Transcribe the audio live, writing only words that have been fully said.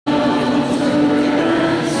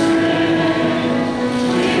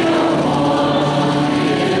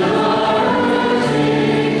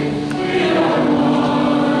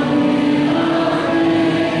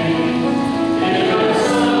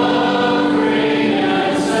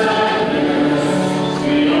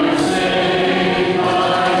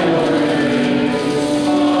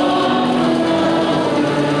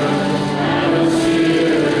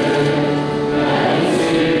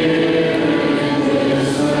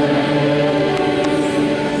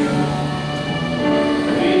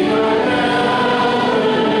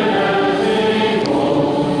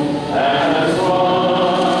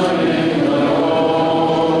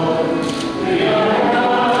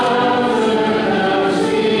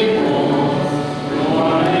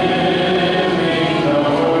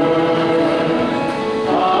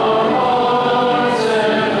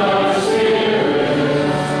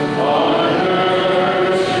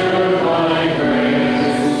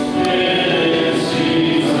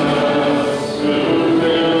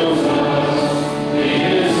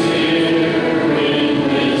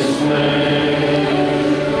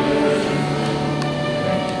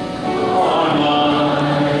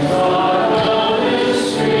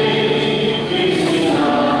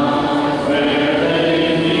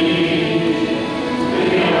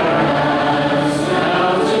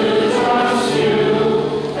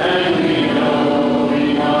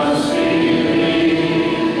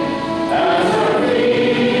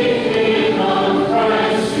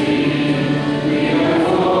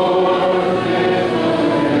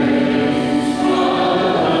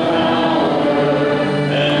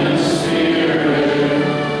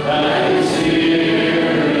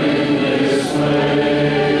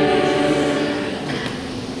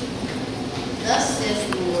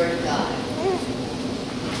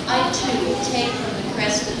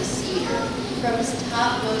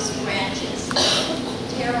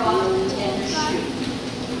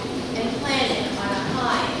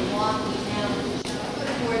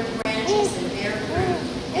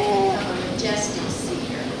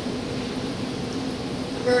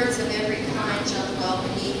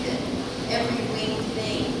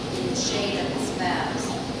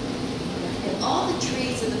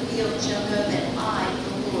beasts of the field shall know that I, the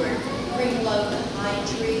Lord, bring low the high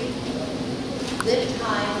tree, lift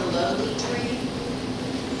high the lowly tree,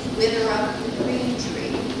 wither up the green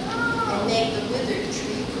tree, and make the withered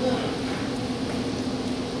tree bloom.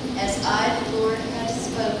 As I, the Lord, have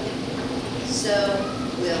spoken, so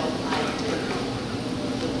will I do.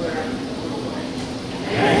 The word of the Lord.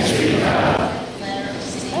 Thanks be to God. Letter of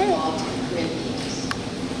St. Paul to the Corinthians.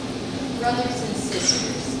 Brothers and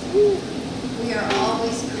sisters, we are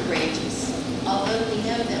always courageous, although we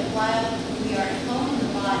know that while we are at home in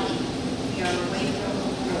the body, we are away from the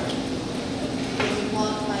Lord. For we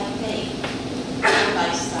walk by faith, not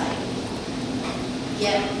by sight.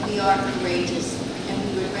 Yet we are courageous, and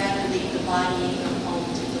we would rather leave the body and go home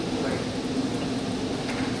to the Lord.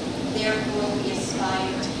 Therefore we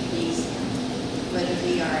aspire to please Him, whether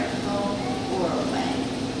we are at home or away.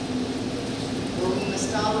 For we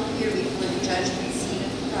must all appear before the judgment seat of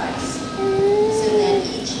Christ, so that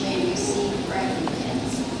each may receive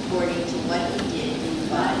recompense according to what he did in the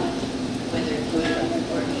body, whether good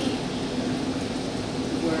or evil.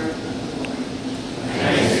 The word of the Lord.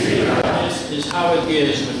 Thanks be to God. This is how it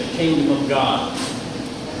is with the kingdom of God.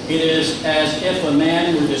 It is as if a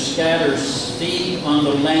man were to scatter seed on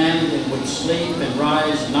the land and would sleep and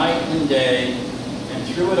rise night and day, and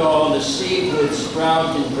through it all the seed would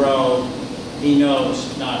sprout and grow, he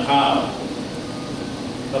knows not how.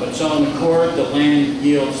 Of its own accord, the land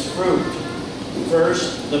yields fruit.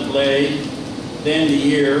 First the blade, then the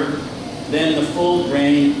ear, then the full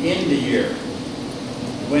grain in the ear.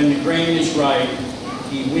 When the grain is ripe,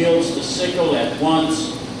 he wields the sickle at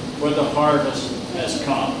once, for the harvest has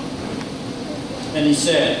come. And he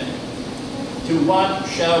said, to what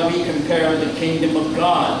shall we compare the kingdom of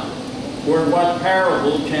God? Or what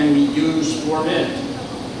parable can we use for it?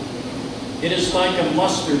 It is like a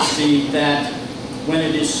mustard seed that, when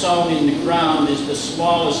it is sown in the ground, is the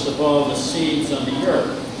smallest of all the seeds on the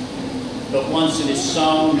earth. But once it is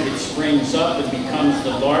sown, it springs up and becomes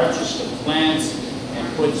the largest of plants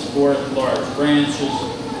and puts forth large branches,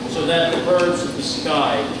 so that the birds of the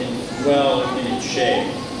sky can dwell in its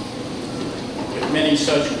shade. With many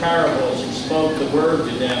such parables, he spoke the word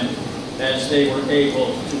to them as they were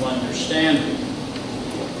able to understand it.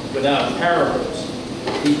 Without parables,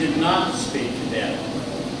 he did not speak to them,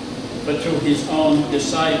 but to his own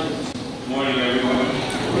disciples. Good morning, everyone.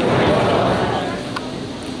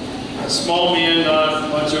 A small man not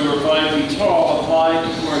much over 5 feet tall applied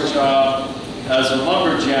for a job as a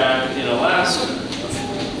lumberjack in Alaska.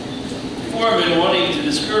 The foreman, wanting to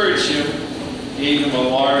discourage him, gave him a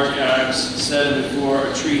large axe, set it before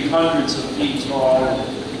a tree hundreds of feet tall,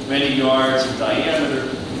 many yards in diameter,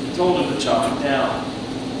 and told him to chop it down.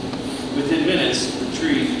 Within minutes, the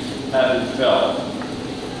tree had been felled.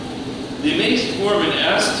 The amazed foreman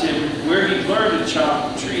asked him where he learned to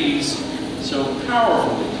chop trees so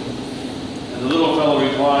powerfully. And the little fellow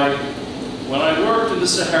replied, when I worked in the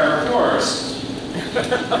Sahara forest.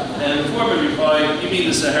 And the foreman replied, you mean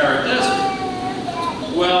the Sahara Desert?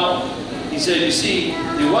 Well, he said, you see,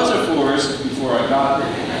 there was a forest before I got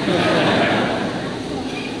there.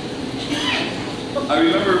 I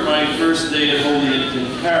remember my first day at Holy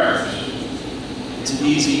Infant Parish. It's an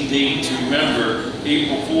easy date to remember,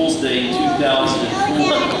 April Fool's Day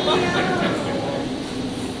 2004.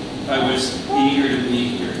 I was eager to be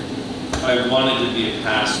here. I wanted to be a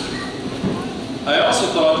pastor. I also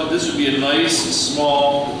thought that this would be a nice,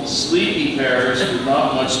 small, sleepy parish with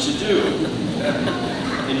not much to do.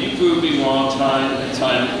 And you proved me wrong time and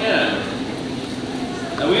time again.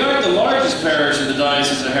 Now, we aren't the largest parish in the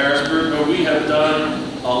Diocese of Harrisburg, but we have done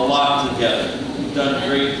a lot together. We've done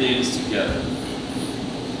great things together.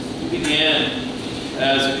 We began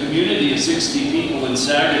as a community of 60 people in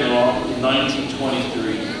Saginaw in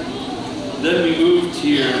 1923. Then we moved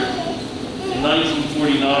here in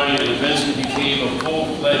 1949 and eventually became a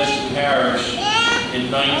full-fledged parish in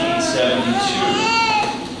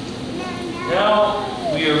 1972. Now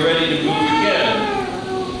we are ready to move again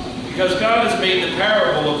because God has made the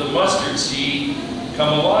parable of the mustard seed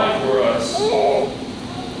come alive for us.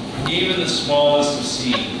 Even the smallest of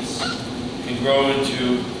seeds can grow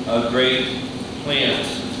into a great plant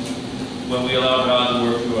when we allow God to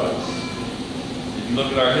work through us. If you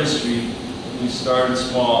look at our history, we started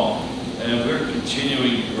small and we're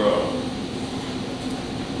continuing to grow.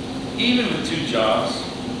 Even with 2 jobs,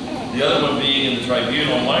 the other one being in the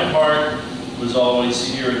tribunal, my heart was always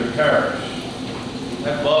here in the parish. I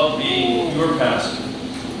love being your pastor.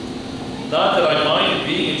 Not that I minded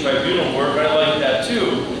being in tribunal work, I like that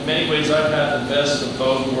too. In many ways, I've had the best of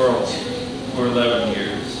both worlds for 11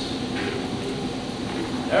 years.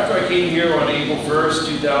 After I came here on April 1st,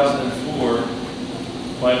 2004,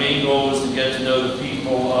 My main goal is to get to know the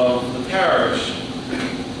people of the parish.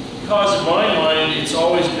 Because in my mind, it's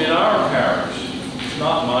always been our parish. It's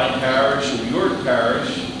not my parish or your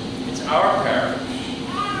parish. It's our parish.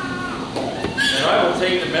 And I will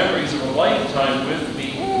take the memories of a lifetime with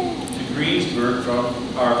me to Greensburg from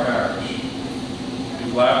our parish.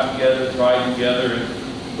 We laugh together, cry together, and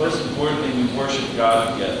most importantly, we worship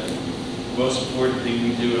God together. The most important thing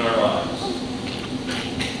we do in our lives.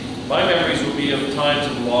 My memories will be of times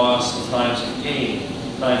of loss, times of gain,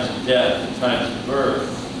 times of death, times of birth,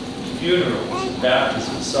 funerals, and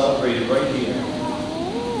baptisms celebrated right here.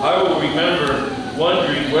 I will remember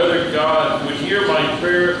wondering whether God would hear my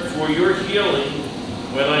prayer for your healing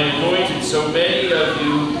when I anointed so many of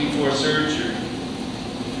you before surgery.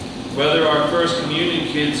 Whether our First Communion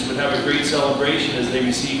kids would have a great celebration as they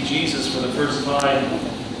receive Jesus for the first time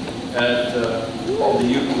at the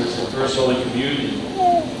Eucharist and First Holy Communion.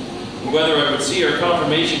 Whether I would see our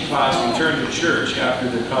confirmation class return to church after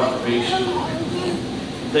their confirmation.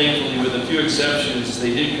 Thankfully, with a few exceptions,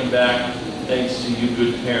 they did come back thanks to you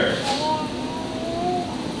good parents.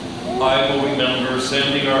 I will remember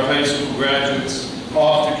sending our high school graduates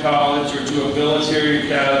off to college or to a military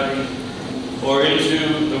academy or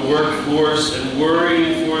into the workforce and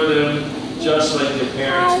worrying for them just like their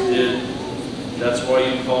parents did. That's why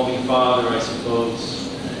you call me Father, I suppose.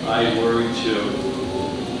 I worry too.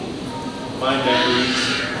 My memories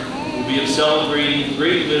will be of celebrating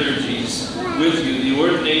great liturgies with you, the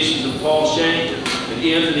ordinations of Paul Shank and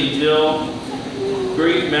Anthony Dill,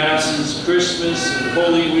 great masses, Christmas and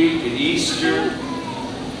Holy Week and Easter.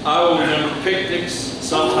 I will remember picnics,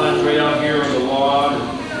 sometimes right out here on the lawn,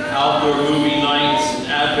 and outdoor movie nights, and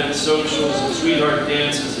Advent socials, and sweetheart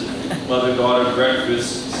dances, and mother-daughter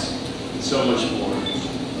breakfasts, and so much more.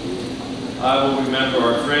 I will remember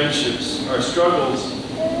our friendships, our struggles,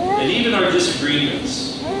 and even our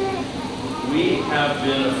disagreements. We have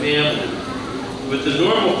been a family with the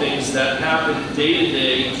normal things that happen day to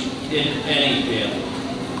day in any family.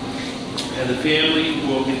 And the family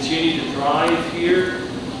will continue to thrive here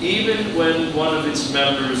even when one of its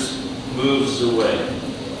members moves away.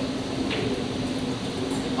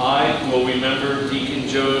 I will remember Deacon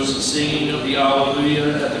Joe's singing of the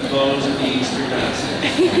Alleluia at the close of the Easter Mass.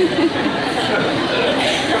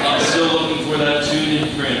 I'm still looking for that tune in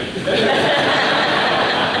print.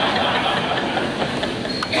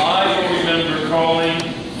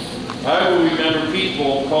 I will remember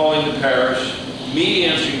people calling the parish, me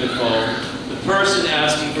answering the phone, the person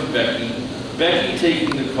asking for Becky, Becky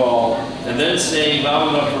taking the call, and then saying loud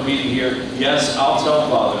enough for me to hear, yes, I'll tell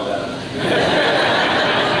Father that.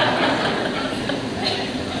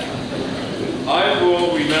 I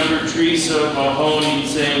will remember Teresa Mahoney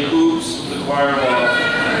saying oops to the choir loft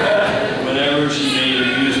whenever she made a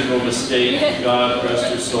musical mistake, God rest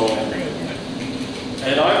her soul.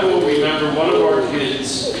 And I will remember one of our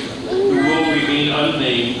kids, who will remain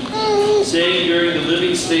unnamed, saying during the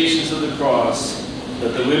living stations of the cross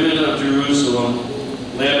that the women of Jerusalem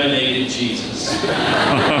laminated Jesus. And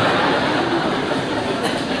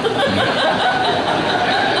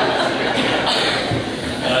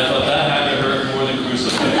I thought that had to hurt more than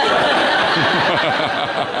crucifixion.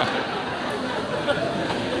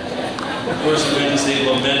 Of course, the witness they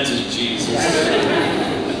lamented Jesus.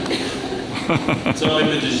 Some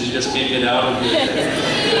images you just can't get out of here.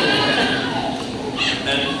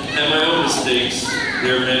 And my own mistakes,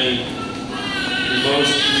 there are many. The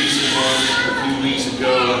most recent one, a few weeks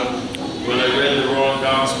ago, when I read the wrong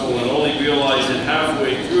gospel and only realized it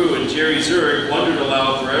halfway through, and Jerry Zurich wondered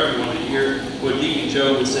aloud for everyone to hear what Deacon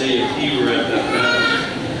Joe would say if he were at that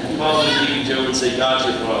mass. Probably Deacon Joe would say,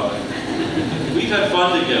 gotcha, Father. We've had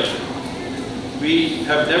fun together. We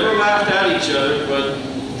have never laughed at each other, but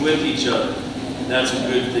with each other. That's a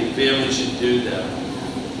good thing. Families should do that.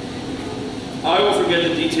 I will forget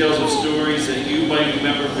the details of stories that you might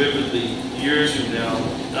remember vividly years from now.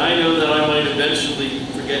 And I know that I might eventually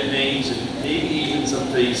forget names and maybe even some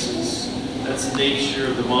faces. That's the nature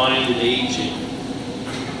of the mind and aging.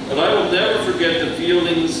 But I will never forget the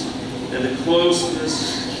feelings and the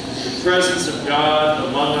closeness, the presence of God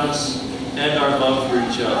among us, and our love for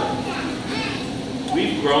each other.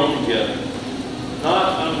 We've grown together,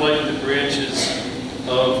 not unlike the branches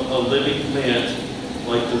of a living plant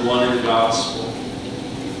like the one in the gospel.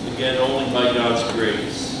 Again, only by God's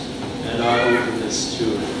grace and our openness to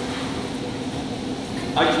it.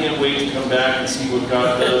 I can't wait to come back and see what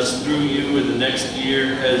God does through you in the next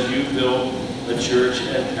year as you build a church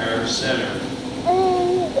at Parish Center.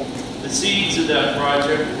 The seeds of that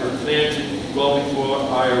project were planted well before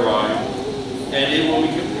I arrived, and it will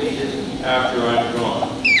be completed after I'm gone.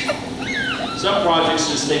 Some projects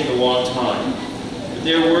just take a long time, but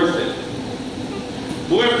they're worth it.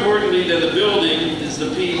 More importantly than the building is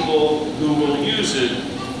the people who will use it,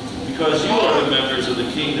 because you are the members of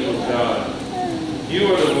the kingdom of God.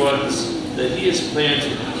 You are the ones that He has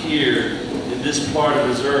planted here in this part of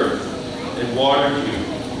His earth and watered you,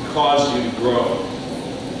 caused you to grow.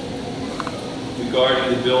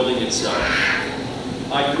 Regarding the building itself,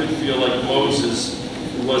 I could feel like Moses,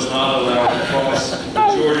 who was not allowed to cross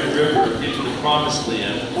the Jordan River into the Promised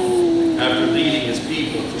Land after leading his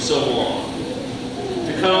people for so long.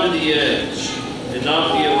 To come to the edge and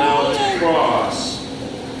not be allowed to cross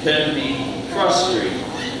can be frustrating.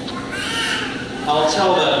 I'll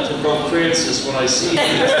tell that to Pope Francis when I see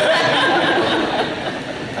him.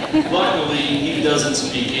 Luckily, he doesn't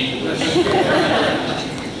speak English.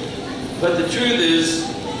 But the truth is,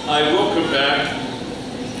 I will come back,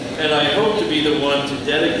 and I hope to be the one to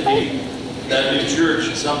dedicate that new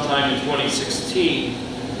church sometime in 2016.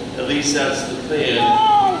 At least that's the plan.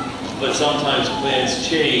 But sometimes plans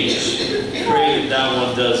change. Pray that that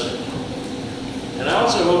one doesn't. And I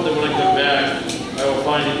also hope that when I come back, I will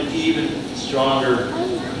find an even stronger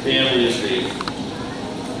family of faith.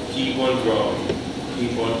 Keep on growing.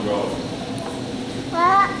 Keep on growing.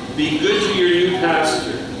 Be good to your new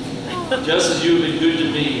pastor, just as you have been good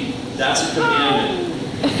to me. That's a commandment.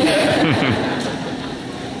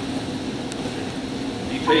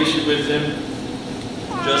 Be patient with him,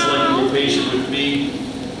 just like you were patient with me.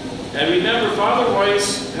 And remember, Father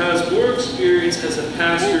Weiss has more experience as a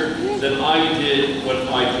pastor than I did when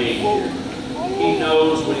I came here. He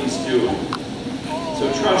knows what he's doing.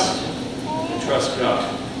 So trust him and trust God.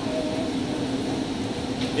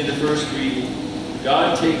 In the first reading,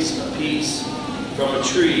 God takes a piece from a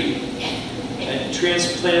tree and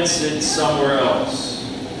transplants it somewhere else.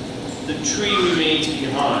 The tree remains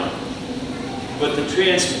behind, but the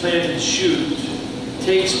transplanted shoot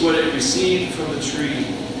takes what it received from the tree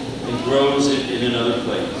and grows it in another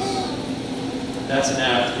place. That's an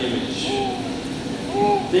apt image.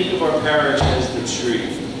 Think of our parish as the tree.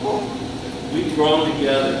 We've grown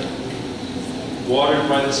together, watered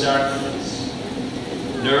by the sacraments,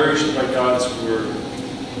 nourished by God's Word.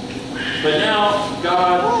 But now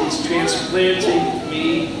God is transplanting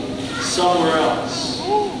me somewhere else.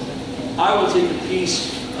 I will take a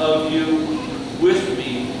piece of you with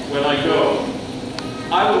me when I go.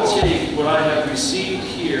 I will take what I have received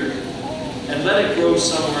here and let it grow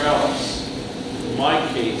somewhere else. In my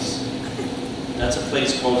case, that's a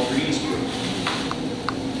place called Greensburg.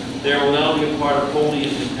 There will now be a part of Holy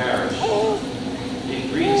Infant Parish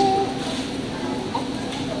in Greensburg.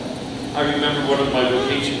 I remember one of my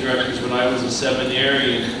vocation directors when I was a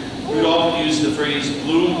seminarian would often use the phrase,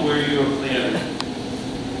 bloom where you are planted.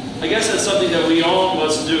 I guess that's something that we all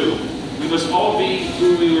must do. We must all be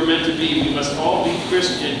who we were meant to be. We must all be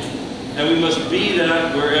Christian, and we must be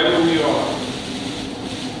that wherever we are,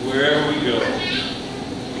 wherever we go.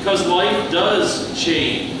 Because life does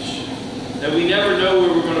change, and we never know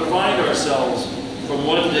where we're going to find ourselves from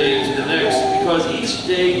one day to the next, because each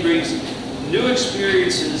day brings new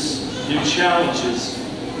experiences, new challenges,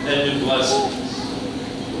 and new blessings.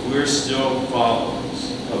 But we're still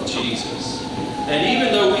followers of Jesus. And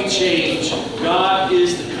even though we change, God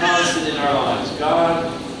is the constant in our lives.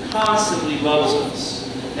 God constantly loves us.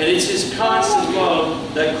 And it's His constant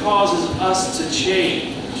love that causes us to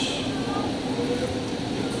change.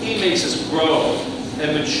 He makes us grow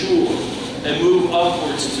and mature and move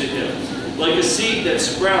upwards to Him. Like a seed that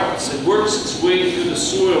sprouts and works its way through the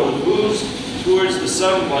soil and moves towards the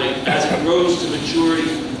sunlight as it grows to maturity.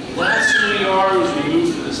 That's who we are as we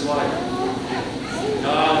move through this life.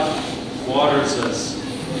 God waters us,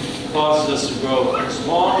 causes us to grow. As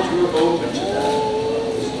long as we're open to that,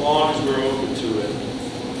 as long as we're open to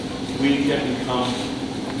it, we can become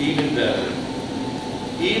even better.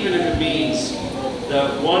 Even if it means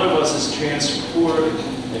that one of us is transported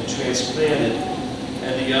and transplanted,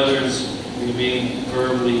 and the others remain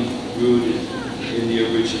firmly rooted in the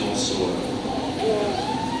original soil.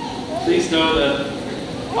 Please know that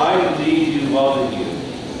I leave you loving you,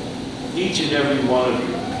 each and every one of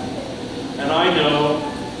you. And I know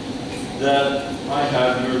that I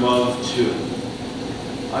have your love too.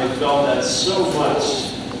 I felt that so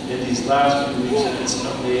much in these last few weeks, and it's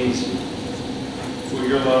amazing. For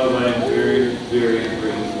your love, I am very, very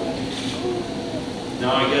grateful.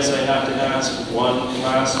 Now I guess I have to ask one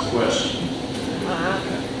last question.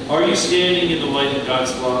 Are you standing in the light of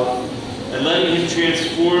God's love and letting Him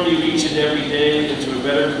transform you each and every day into a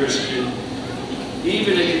better Christian,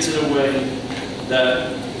 even if it's in a way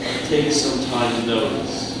that takes some time to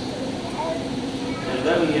notice? And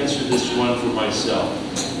let me answer this one for myself.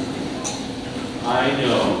 I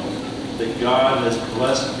know that God has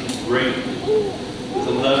blessed me greatly with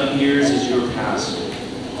 11 years as your pastor.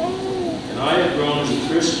 And I have grown as a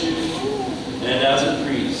Christian and as a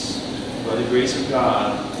priest by the grace of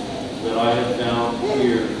God that I have found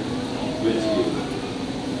here with you.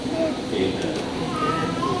 Amen.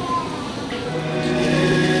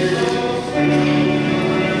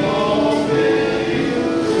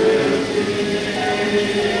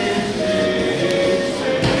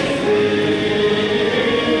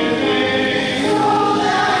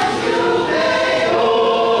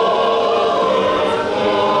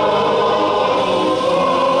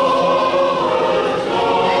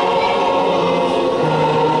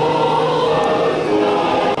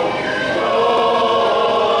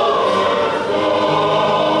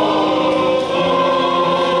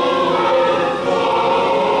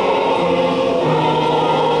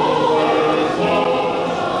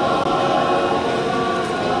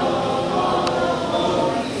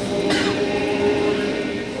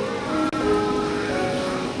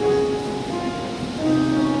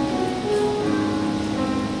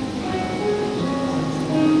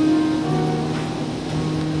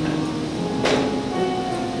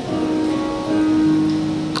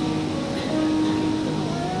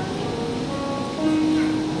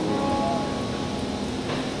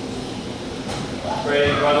 Pray,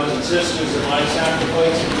 brothers and sisters, that my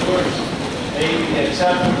sacrifice and yours may be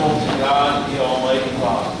acceptable to God, the Almighty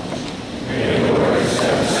Father. May the Lord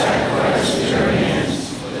accept the sacrifice at your hands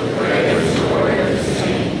for the praise and glory of his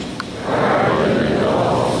name, for our good and the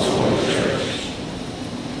whole Holy Church.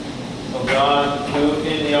 O God, who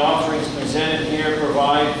in the offerings presented here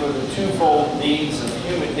provide for the twofold needs of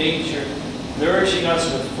human nature, nourishing us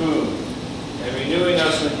with food and renewing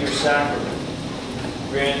us with your sacrament,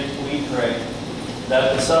 grant, we pray,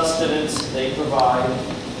 that the sustenance they provide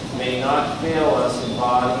may not fail us in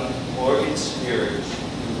body or in spirit,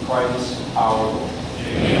 through Christ our Lord.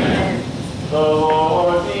 Amen. The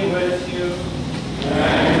Lord be with you.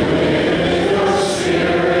 And with your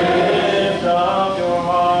spirit. Lift up your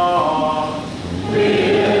heart. We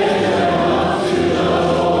lift them up to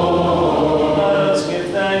the Lord. Let us give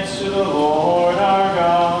thanks to the Lord our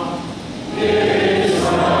God. It is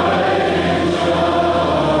right and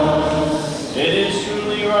just. It is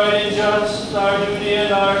truly right and just, our duty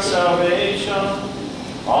and our salvation,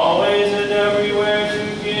 always and everywhere to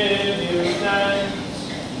give you thanks.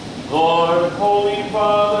 Lord, Holy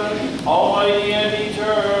Father, Almighty and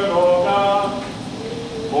eternal God,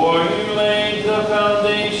 for you laid the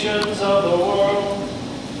foundations of the world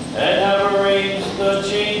and have arranged the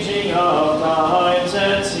changing of times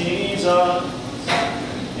and seasons.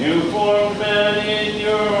 You formed man in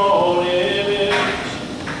your own image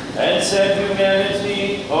and set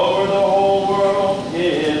humanity over the whole world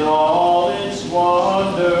in all its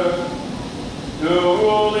wonder, to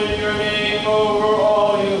rule in your name over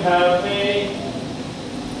all you have made,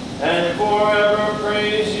 and forever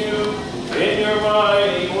praise you in your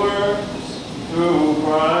mighty works, through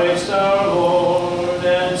Christ our Lord.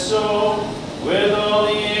 And so, with all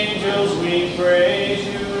the angels we praise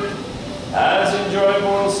you, as in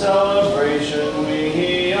joyful celebration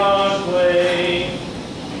we acclaim.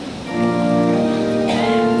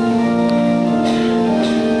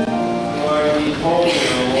 Holy, O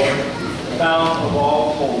Lord, the fount of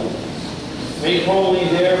all holiness. Make holy,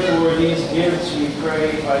 therefore, these gifts, we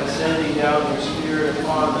pray, by sending down your Spirit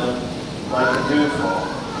upon them like a dewfall,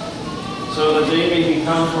 so that they may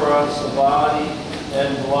become for us the body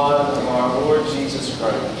and blood of our Lord Jesus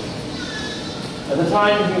Christ. At the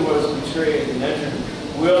time he was betrayed and entered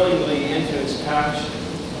willingly into his passion,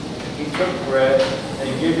 he took bread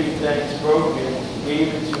and, giving thanks, broke it, and gave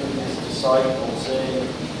it to his disciples, saying,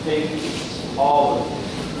 "Take this, all of it,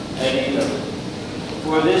 and eat of it.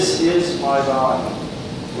 For this is my body,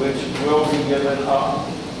 which will be given up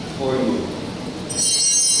for you."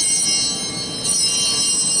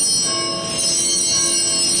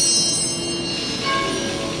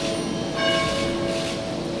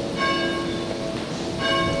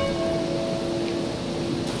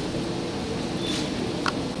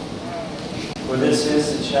 For this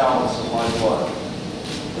is the chalice of my blood,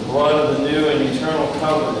 the blood of the new and eternal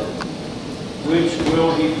covenant, which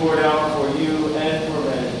will be poured out for you and for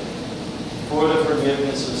many, for the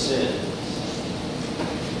forgiveness of sins.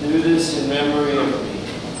 Do this in memory of me.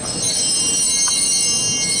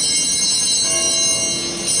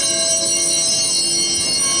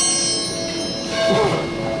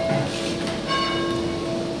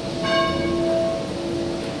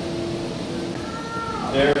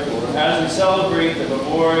 Therefore, as we celebrate the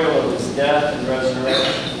memorial of his death and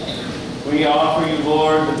resurrection, we offer you,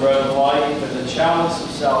 Lord, the bread of life and the chalice of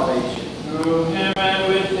salvation. through him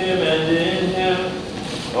and with him and in him.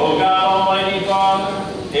 O God, Almighty Father,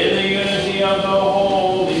 in the unity of the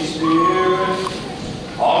Holy Spirit,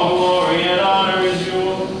 all glory and honor is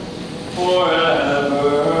yours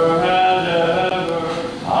forever and ever.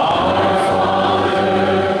 Our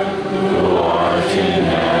Father, who art in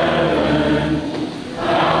heaven,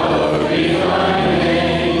 hallowed be thy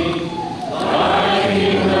name. Thy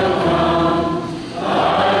kingdom come,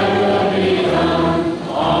 thy will be done,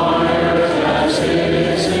 on earth as it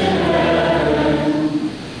is in heaven.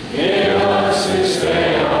 Give us this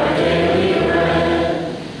day our daily bread,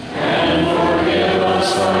 and forgive us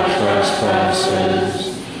our trespasses,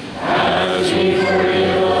 as we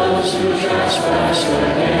forgive those who trespass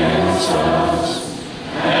against us.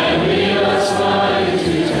 And lead us not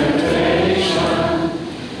into temptation,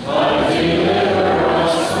 but deliver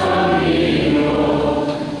us from evil.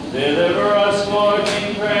 Deliver us, Lord,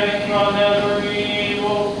 we pray, from every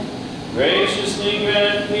evil. Graciously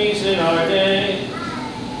grant peace in our day,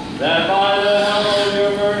 that by the help of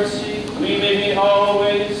your mercy we may be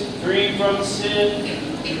always free from sin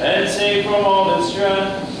and safe from all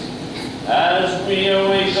distress, as we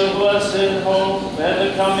await the blessed hope and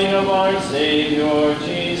the coming of our Savior,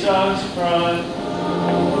 Jesus Christ.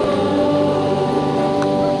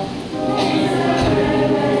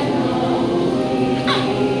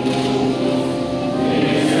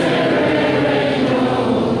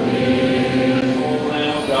 O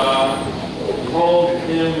Lamb of God, behold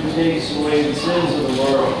him who takes away the sins of the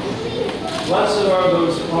world. Blessed are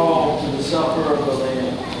those called to the supper of the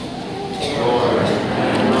Lamb. Lord, I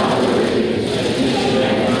am not worthy to take this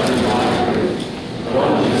thing under my roof, but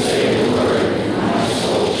only say the word, and my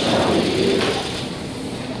soul shall be healed.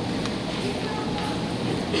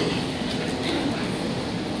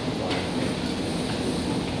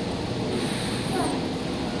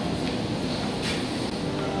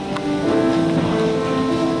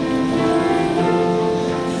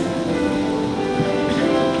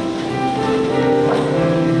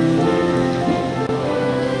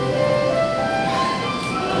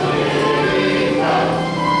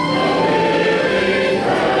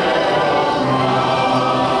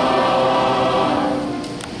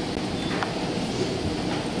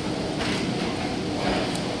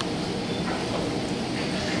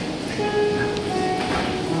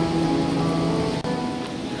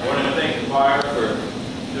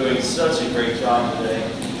 Such a great job today,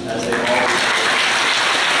 as they always do.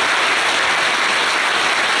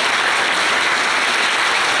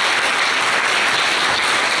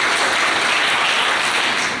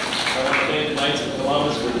 I want to thank the Knights of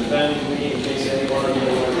Columbus for defending me in case anyone of you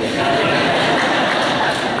were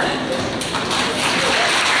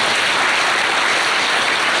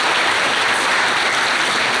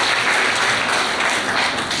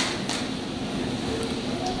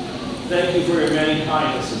Thank you for your many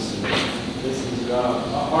kindnesses to me. This is a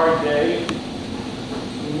hard day.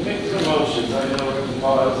 Mixed emotions, I know,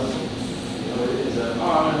 because it is an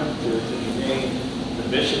honor to be named the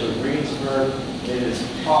Bishop of Greensburg. It is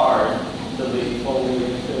hard to lead holy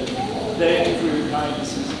and fit. Thank you for your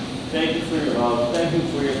kindnesses. Thank you for your love. Thank you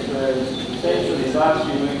for your prayers. Thank you for these last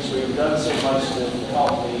few weeks where you've done so much to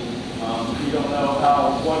help me. You don't know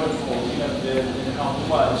how wonderful you have been and how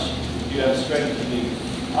much you have strengthened me.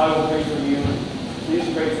 I will pray for you. Please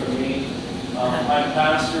pray for me. I'm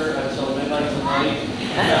pastor until midnight tonight.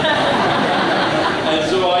 And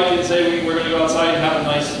so I can say we're going to go outside and have a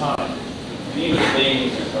nice time. Even the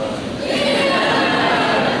babies are crying.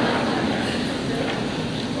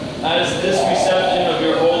 As this reception of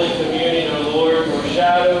your Holy Communion, O Lord,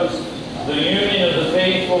 foreshadows the union of the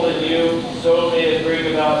faithful in you, so may it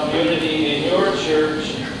bring about unity in your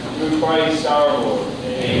church through Christ our Lord.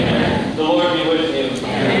 Amen. The Lord be with you.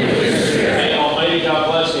 May Almighty God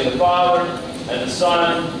bless you, the Father, and the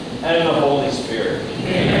Son, and the Holy Spirit.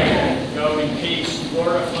 Amen. Go in peace,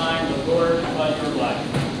 glorifying the Lord by your life.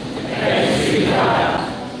 Thanks be to God.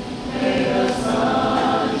 May the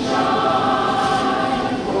sun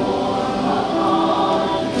shine upon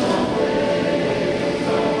your face,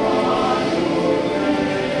 upon your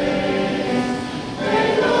face. May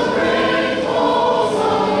the rain fall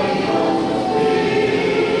on your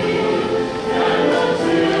feet, and the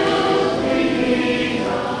dew be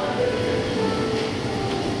night.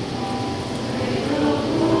 May the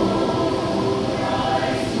moon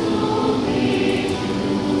rise to meet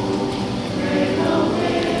you. May the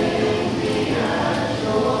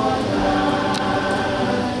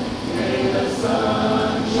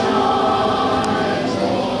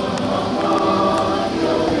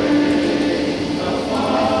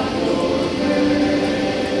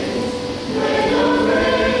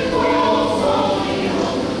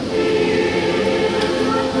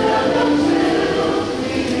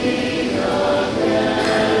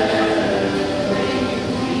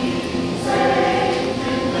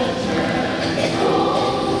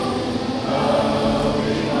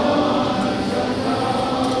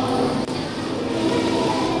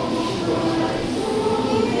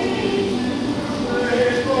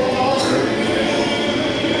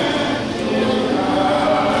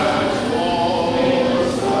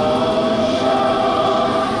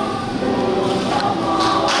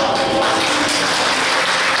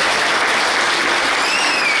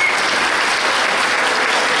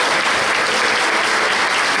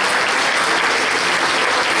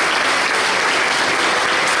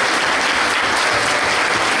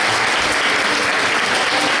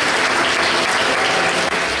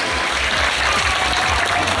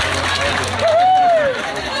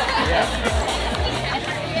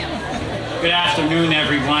Good afternoon,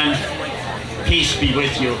 everyone. Peace be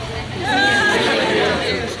with you.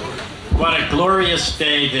 What a glorious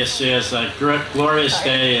day this is, a glorious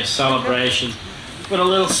day of celebration, with a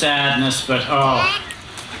little sadness, but oh,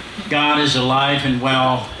 God is alive and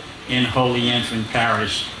well in Holy Infant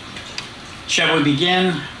Parish. Shall we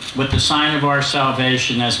begin with the sign of our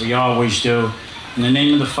salvation, as we always do? In the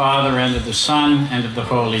name of the Father, and of the Son, and of the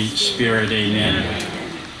Holy Spirit, amen.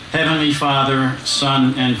 Heavenly Father,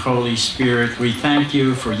 Son, and Holy Spirit, we thank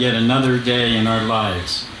you for yet another day in our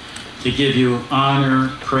lives to give you honor,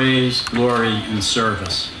 praise, glory, and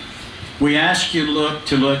service. We ask you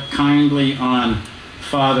to look kindly on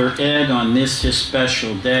Father Ed on this his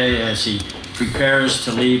special day as he prepares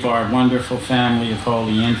to leave our wonderful family of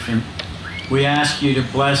Holy Infant. We ask you to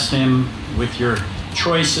bless him with your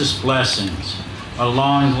choicest blessings, a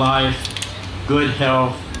long life, good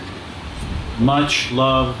health, much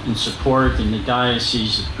love and support in the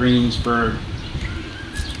Diocese of Greensburg,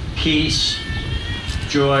 peace,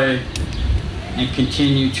 joy, and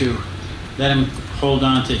continue to let him hold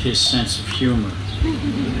on to his sense of humor.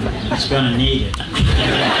 He's going to need it.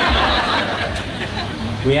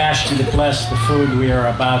 We ask you to bless the food we are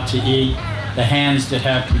about to eat, the hands that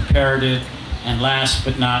have prepared it, and last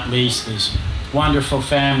but not least, this wonderful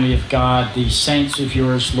family of God, these saints of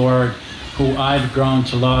yours, Lord, who I've grown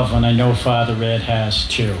to love, and I know Father Ed has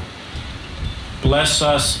too. Bless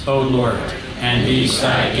us, O Lord, and these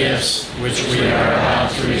thy gifts, which we are about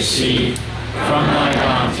to receive from thy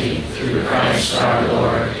bounty, through Christ our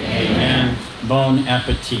Lord. Amen. Bon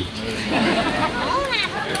appetit.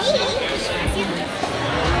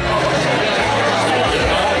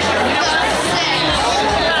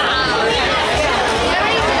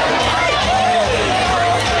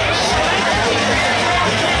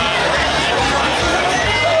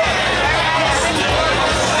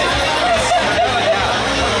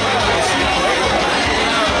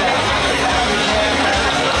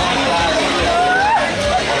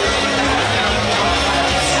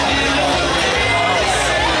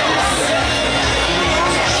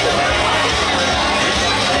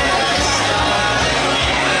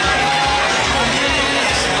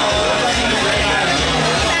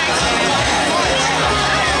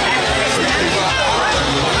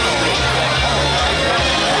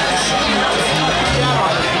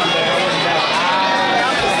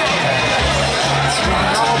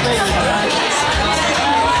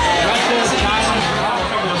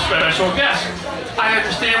 Guest. I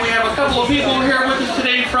understand we have a couple of people here with us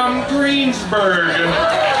today from Greensburg.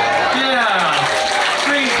 Yeah,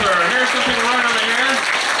 Greensburg. Here's something right over here.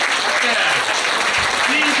 Yeah.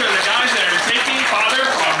 These are the guys that are taking Father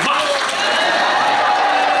from us.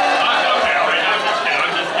 Okay, all right. I'm just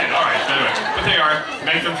kidding. All right, anyway. But they are.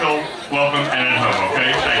 Make them feel welcome and at home, okay?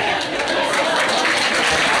 Thank you.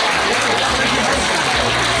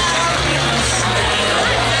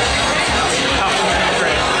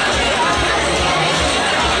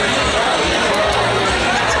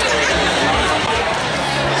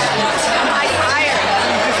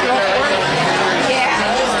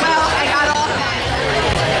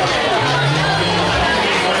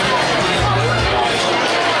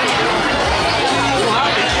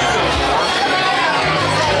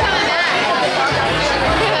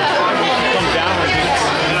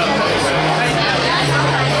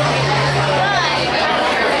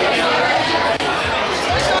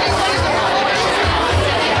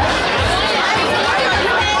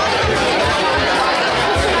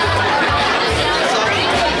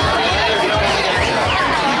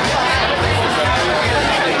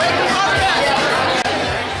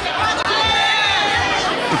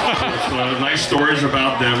 Stories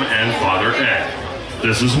about them and Father Ed.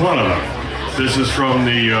 This is one of them. This is from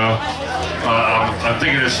the, I'm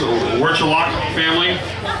thinking it's Wirchalak family.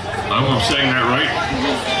 I'm saying that right.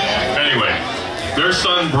 Anyway, their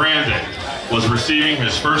son Brandon was receiving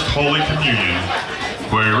his first Holy Communion.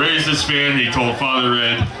 Where he raised his fan, he told Father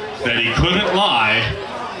Ed that he couldn't lie,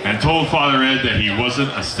 and told Father Ed that he wasn't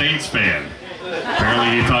a Saints fan.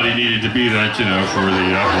 Apparently he thought he needed to be that, you know, for the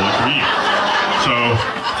Holy Communion. So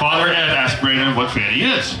Father Ed asked Brandon what fan he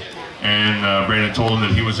is, and Brandon told him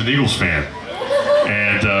that he was an Eagles fan.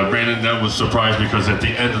 And Brandon then was surprised because at the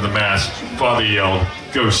end of the Mass, Father yelled,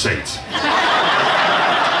 "Go Saints!"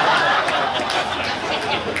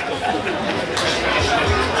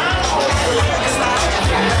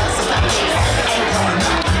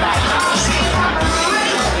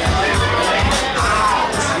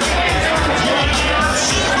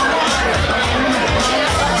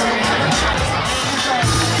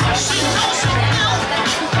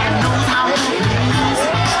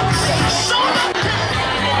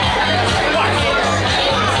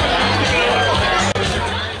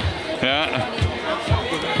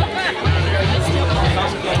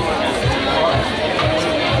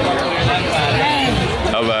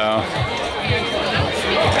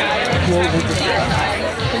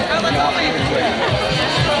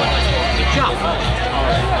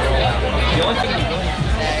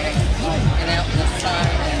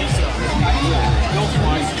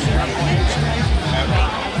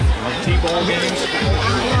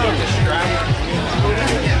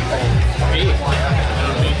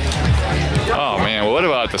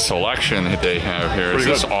 about the selection that they have here? Is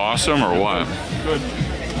Pretty this good. awesome or what? Good.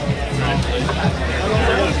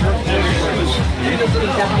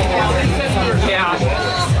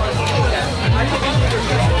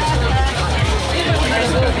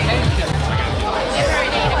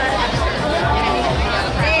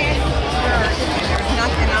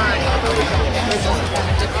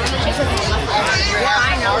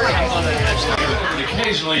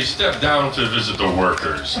 Occasionally step down to visit the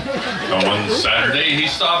workers. One Saturday he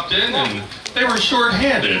stopped in and they were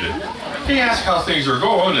short-handed. He asked how things were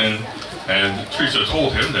going and Teresa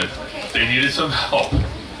told him that they needed some help.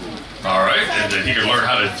 All right, and that he could learn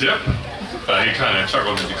how to dip. He kind of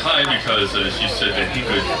chuckled and declined because she said that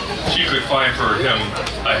she could find for him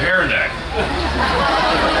a hairnet.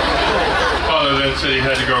 Father then said he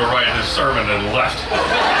had to go write his sermon and left.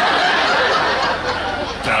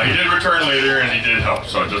 Now, he did return later and he did help,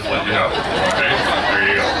 so just let you know. Okay? There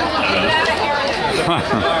you go.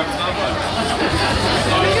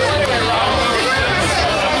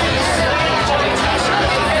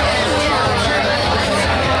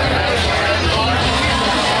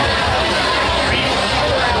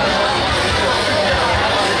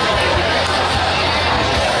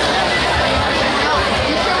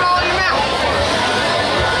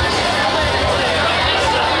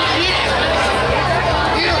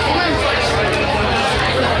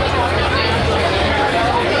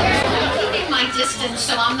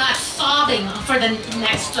 So I'm not sobbing for the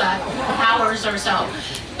next hours or so.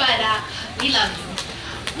 But we love you.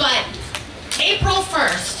 But April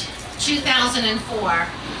 1st, 2004,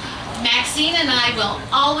 Maxine and I will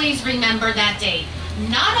always remember that date.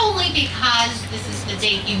 Not only because this is the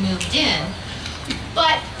date you moved in,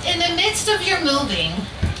 but in the midst of your moving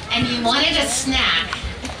and you wanted a snack,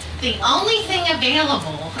 the only thing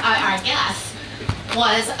available, I guess,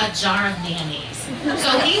 was a jar of mayonnaise.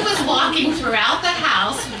 So he was walking throughout the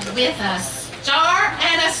house with a jar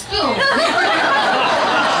and a spoon.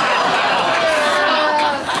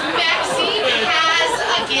 Maxine has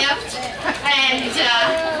a gift, and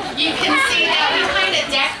you can see that we kind of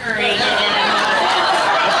decorated it.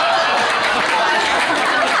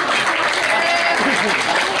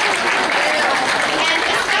 And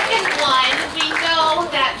the second one, we know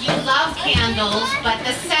that you love candles, but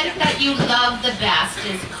the scent that you love the best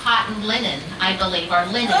is cotton linen, I believe, or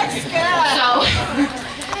linen. So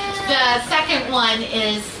the second one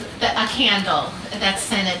is a candle that's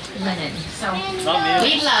scented linen. So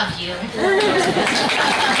we love you.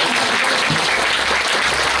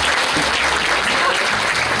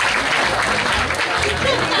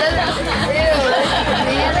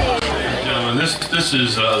 Gentlemen, this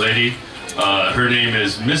is a lady. Her name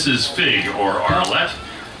is Mrs. Fig, or Arlette.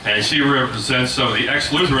 And she represents some of the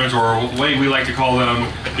ex-Lutherans, or the way we like to call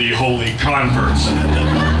them, the holy converts.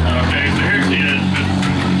 Okay, so here she is.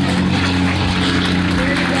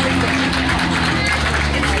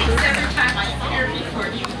 Every time I appear before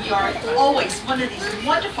you, we are always one of these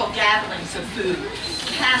wonderful gatherings of food.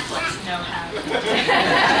 Catholics know how.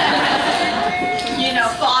 You know,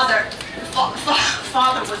 Father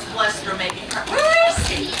was blessed for making her. Where is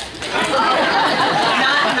he?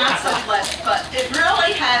 Not so blessed, but it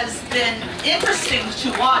really has been interesting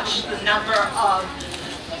to watch the number of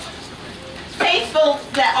faithful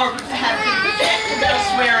that have been rejected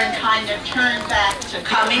elsewhere and kind of turned back to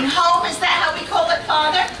coming home. Is that how we call it,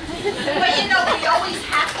 Father? But you know, we always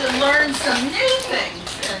have to learn some new things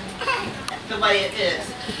and the way it is.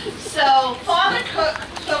 So Father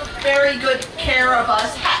took very good care of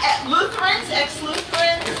us. Lutherans,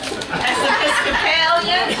 ex-Lutherans,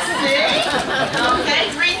 ex-Episcopalians, see?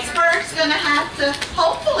 Okay, Greensburg's going to have to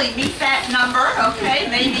hopefully meet that number, okay?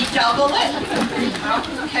 Maybe double it.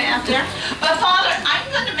 Okay, out there. But Father, I'm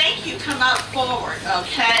going to make you come up forward,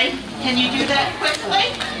 okay? Can you do that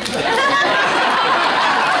quickly?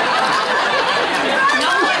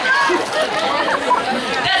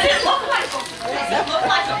 Does it look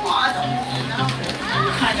like a bottle? You know?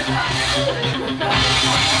 Kind of.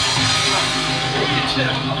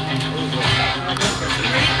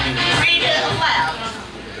 Read it aloud.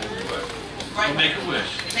 Right. Make a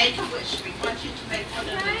wish. Make a wish. We want you to make one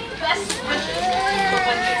of the best wishes for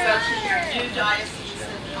when you go to your new diocese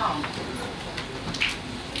and home.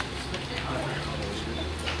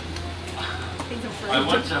 I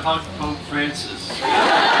want to hug Pope Francis.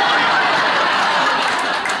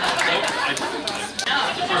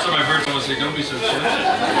 The first time I've heard someone say, don't be so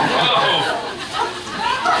sensitive.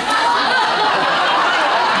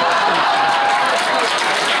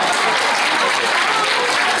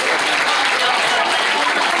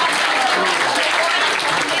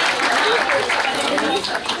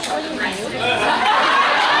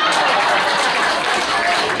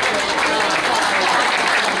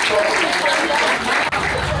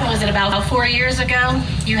 was it about 4 years ago?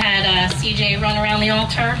 You had CJ run around the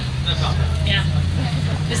altar? Yeah.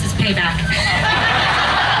 This is payback.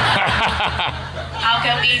 I'll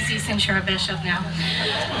go easy since you're a bishop now.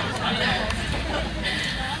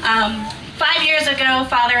 5 years ago,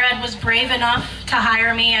 Father Ed was brave enough to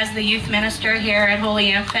hire me as the youth minister here at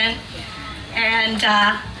Holy Infant. And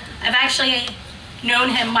I've actually known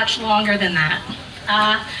him much longer than that.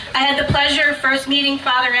 I had the pleasure of first meeting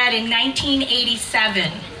Father Ed in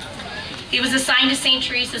 1987. He was assigned to St.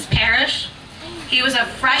 Teresa's Parish. He was a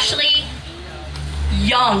freshly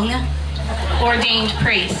young ordained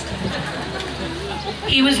priest.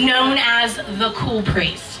 He was known as the cool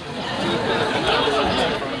priest.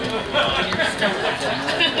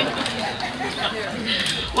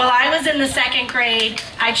 While I was in the 2nd grade,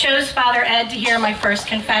 I chose Father Ed to hear my first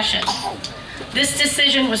confession. This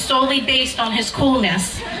decision was solely based on his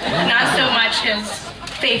coolness, not so much his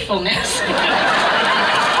faithfulness.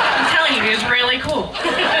 I'm telling you, he was really cool.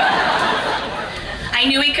 I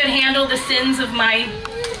knew he could handle the sins of my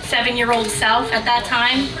 7-year-old self at that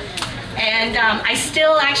time, and I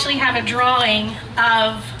still actually have a drawing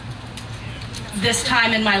of this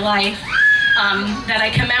time in my life that I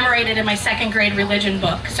commemorated in my 2nd grade religion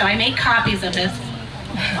book. So I made copies of this.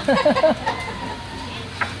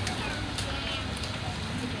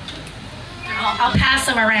 I'll pass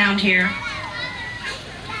them around here.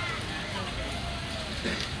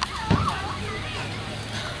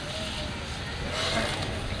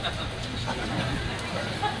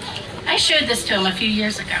 I showed this to him a few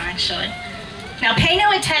years ago, actually. Now pay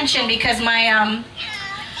no attention because my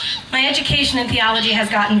education in theology has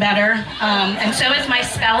gotten better, and so has my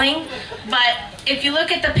spelling. But if you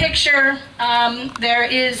look at the picture, there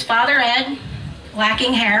is Father Ed,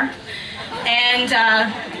 lacking hair, and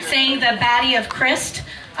saying the body of Christ.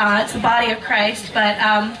 It's the body of Christ, but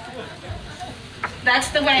that's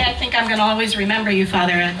the way I think I'm going to always remember you,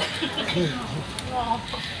 Father Ed.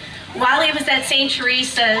 While he was at St.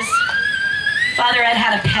 Teresa's, Father Ed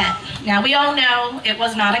had a pet. Now, we all know it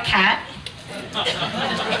was not a cat.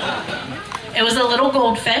 It was a little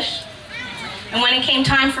goldfish. And when it came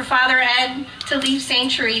time for Father Ed to leave St.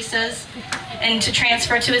 Teresa's and to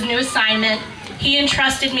transfer to his new assignment, he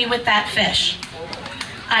entrusted me with that fish.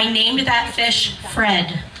 I named that fish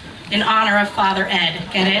Fred in honor of Father Ed.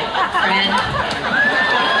 Get it? Fred.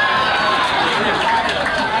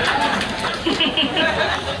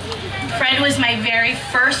 Fred was my very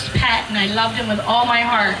first pet, and I loved him with all my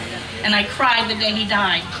heart, and I cried the day he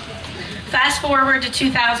died. Fast forward to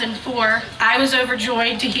 2004, I was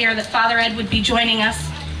overjoyed to hear that Father Ed would be joining us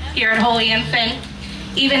here at Holy Infant.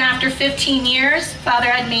 Even after 15 years, Father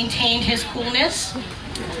Ed maintained his coolness,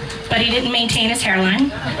 but he didn't maintain his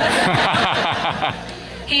hairline.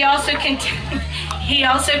 He also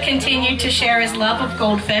continued to share his love of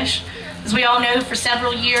goldfish. As we all know, for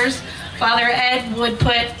several years, Father Ed would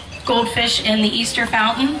put goldfish in the Easter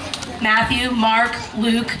fountain: Matthew, Mark,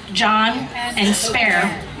 Luke, John, and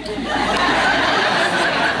spare.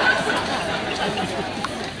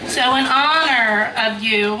 So in honor of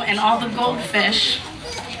you and all the goldfish,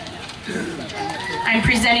 I'm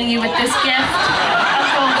presenting you with this gift of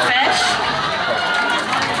goldfish.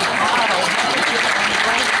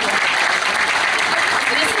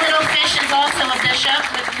 This little fish is also a bishop,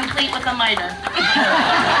 complete with a mitre.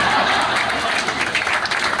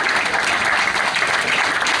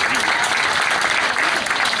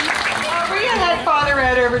 Father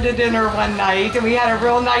Ed over to dinner one night, and we had a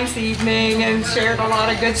real nice evening and shared a lot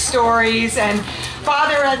of good stories, and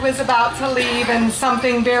Father Ed was about to leave and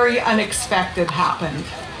something very unexpected happened.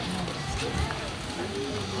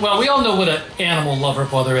 Well, we all know what an animal lover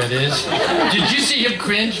Father Ed is. Did you see him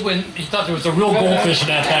cringe when he thought there was a real goldfish in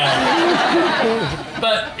that bag?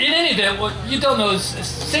 But in any event, what you don't know is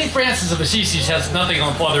St. Francis of Assisi has nothing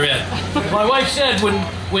on Father Ed. My wife said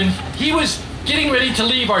when he was getting ready to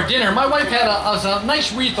leave our dinner, my wife had a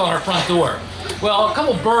nice wreath on her front door. Well, a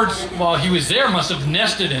couple birds while he was there must have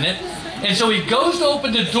nested in it. And so he goes to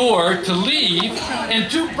open the door to leave,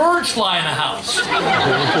 and 2 birds fly in the house.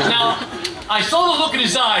 Now, I saw the look in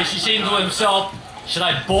his eyes. He's saying to himself, should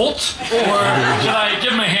I bolt or should I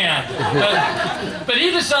give him a hand? But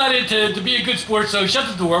he decided to be a good sport, so he shut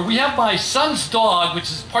the door. We have my son's dog, which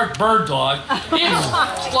is part bird dog. He's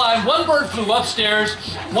flying. 1 bird flew upstairs,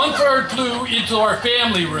 1 bird flew into our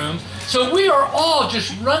family room. So we are all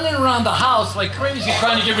just running around the house like crazy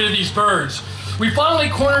trying to get rid of these birds. We finally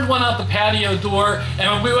cornered one out the patio door,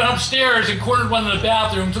 and we went upstairs and cornered one in the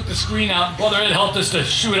bathroom, took the screen out, and Father Ed helped us to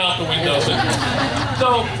shoot it out the window.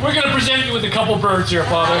 So we're going to present you with a couple birds here,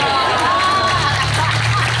 Father.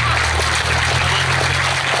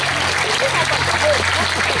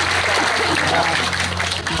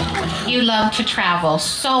 You love to travel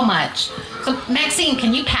so much. So Maxine,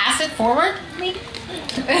 can you pass it forward, maybe?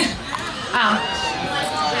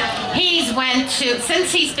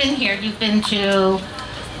 Since he's been here, you've been to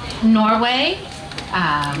Norway,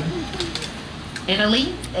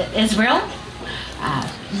 Italy, Israel,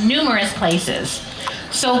 numerous places.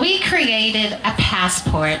 So we created a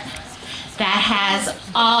passport that has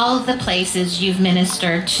all the places you've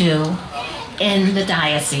ministered to in the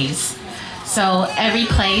diocese. So every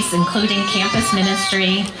place, including campus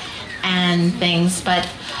ministry and things. But,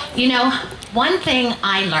 you know, one thing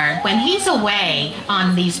I learned, when he's away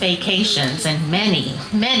on these vacations, and many,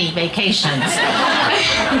 many vacations,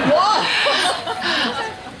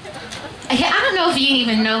 I don't know if you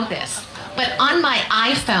even know this, but on my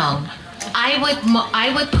iPhone, I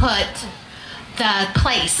would put the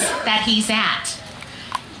place that he's at,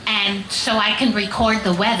 and so I can record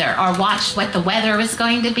the weather or watch what the weather is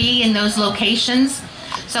going to be in those locations.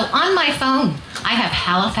 So on my phone, I have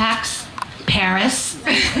Halifax, Paris,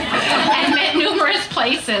 and numerous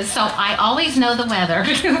places. So I always know the weather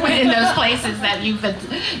in those places that you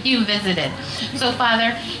visited. So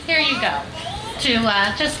Father, here you go to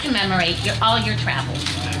just commemorate all your travels.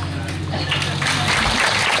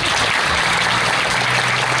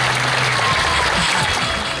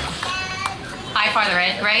 Hi, Father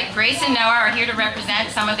Ed. Grace and Noah are here to represent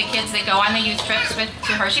some of the kids that go on the youth trips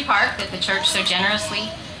to Hershey Park that the church so generously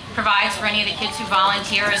provides for any of the kids who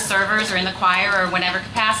volunteer as servers or in the choir or whatever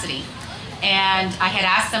capacity. And I had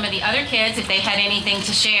asked some of the other kids if they had anything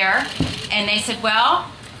to share, and they said, well,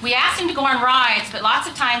 we asked him to go on rides, but lots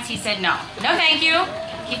of times he said no. No, thank you.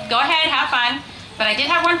 Go ahead, have fun. But I did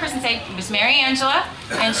have one person say, it was Mary Angela,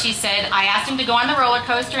 and she said, I asked him to go on the roller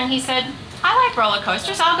coaster, and he said, I like roller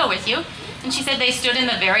coasters, I'll go with you. And she said they stood in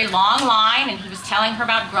the very long line, and he was telling her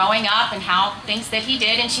about growing up and how things that he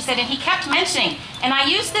did, and she said, and he kept mentioning, and I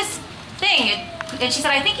used this thing, and she said,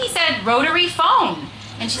 I think he said rotary phone.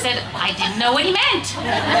 And she said, I didn't know what he meant.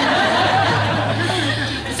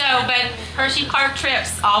 But Hershey Park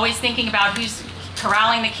trips, always thinking about who's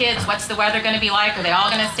corralling the kids, what's the weather going to be like, are they all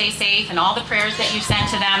going to stay safe, and all the prayers that you sent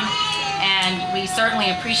to them. And we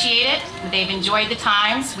certainly appreciate it. They've enjoyed the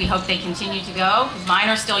times. We hope they continue to go, because mine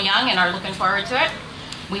are still young and are looking forward to it.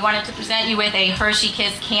 We wanted to present you with a Hershey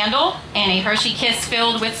Kiss candle and a Hershey Kiss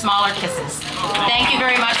filled with smaller kisses. Thank you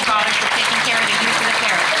very much, Father, for taking care of the youth of the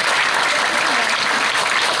parish.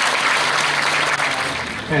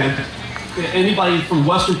 And anybody from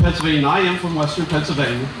Western Pennsylvania, I am from Western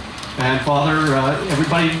Pennsylvania, and Father,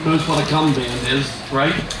 everybody knows what a gum band is,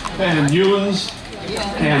 right? And Ewans,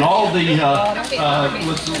 and all the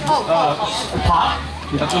pop.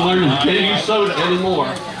 You have to learn to can't use soda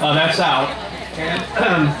anymore. That's out. And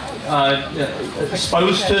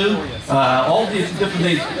exposed to all these different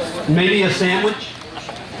things. Maybe a sandwich.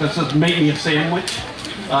 That says make me a sandwich.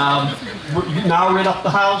 Now rid up the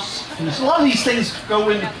house. And a lot of these things go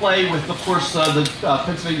into play with, of course, the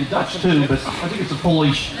Pennsylvania Dutch too, but I think it's a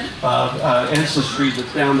Polish ancestry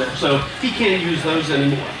that's down there. So he can't use those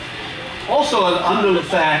anymore. Also, an unknown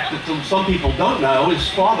fact that some people don't know is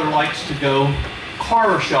Father likes to go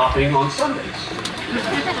car shopping on Sundays.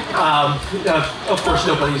 Of course,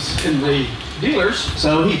 nobody's in the dealers,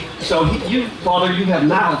 so Father, you have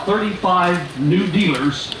now 35 new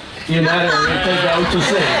dealers in that area to go to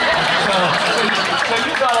see. So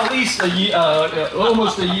you've got at least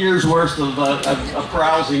almost a year's worth of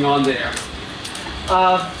browsing on there.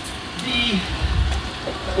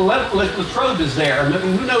 Latrobe is there.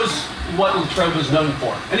 Who knows what Latrobe is known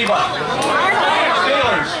for? Anybody?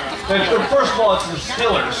 Steelers. First of all, it's the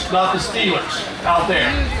Steelers, not the Steelers out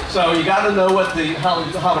there. So you got to know what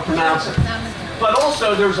how to pronounce it. But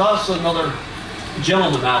also, there's also another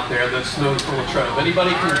gentleman out there that's known for Latrobe.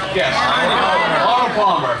 Anybody can guess? Arnold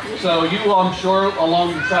Palmer. So you, I'm sure,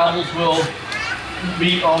 along your travels will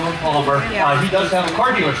meet Arnold Palmer. He does have a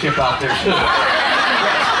car dealership out there too.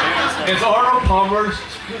 It's Arnold Palmer's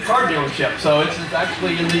car dealership, so it's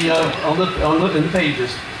actually in the in the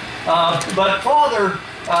pages. But Father,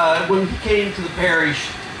 when he came to the parish,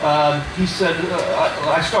 he said,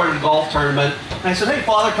 I started a golf tournament, and I said, hey,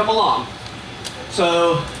 Father, come along.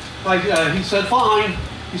 So he said, fine.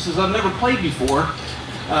 He says, I've never played before.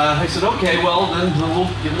 I said, okay, well, then we'll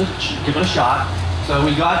give it a shot. So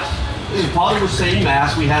we got, Father was saying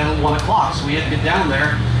Mass, we had it at 1 o'clock, so we had to get down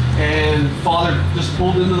there. And Father just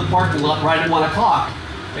pulled into the parking lot right at 1 o'clock.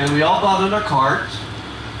 And we all got in our carts.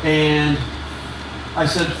 And I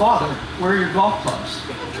said, Father, where are your golf clubs?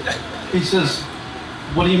 He says,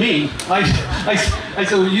 what do you mean? I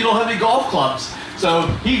said, well, you don't have any golf clubs. So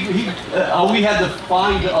we had to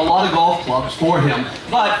find a lot of golf clubs for him.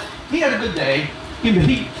 But he had a good day. He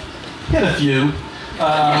hit a few.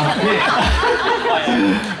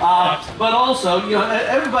 But also, you know,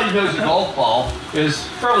 everybody knows a golf ball is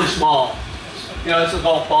fairly small. You know, it's a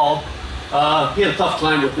golf ball. He had a tough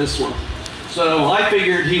time with this one. So I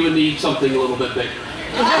figured he would need something a little bit bigger.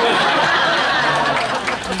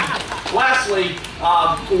 Lastly,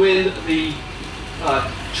 when the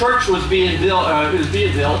church was being built,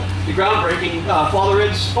 the groundbreaking, Father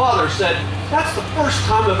Ed's father said, "That's the first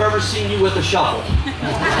time I've ever seen you with a shovel."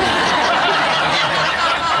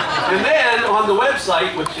 And then on the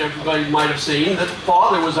website, which everybody might have seen, that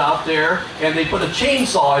Father was out there and they put a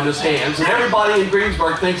chainsaw in his hands, and everybody in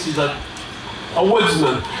Greensburg thinks he's a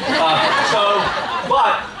woodsman.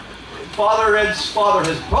 But Father Ed's father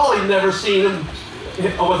has probably never seen him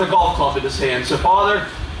with a golf club in his hand. So Father,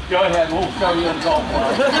 go ahead, we'll show you the golf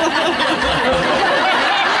club.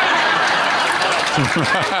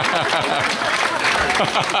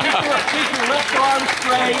 Keep your left arm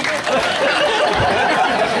straight.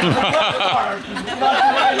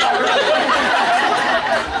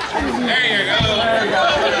 There you go.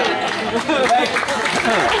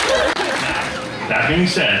 That being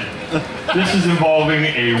said, this is involving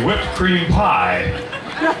a whipped cream pie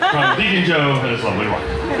from Deacon Joe and his lovely wife.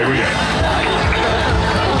 Here we go.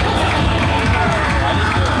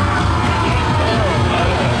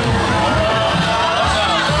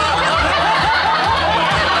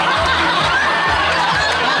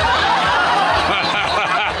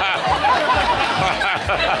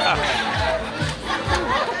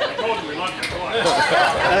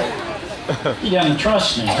 You gotta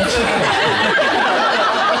trust me.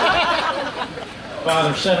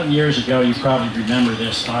 Father, 7 years ago, you probably remember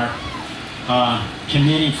this, our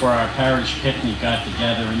committee for our parish picnic got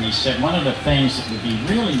together and they said one of the things that would be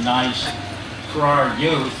really nice for our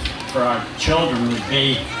youth, for our children, would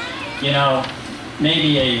be, you know,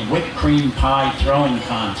 maybe a whipped cream pie throwing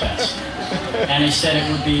contest. And they said it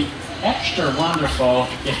would be extra wonderful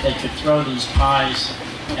if they could throw these pies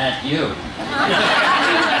at you.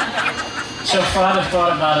 So Father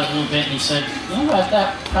thought about it a little bit and he said, you know what,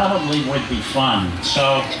 that probably would be fun.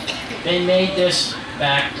 So they made this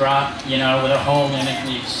backdrop, you know, with a hole in it, and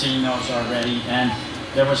you've seen those already, and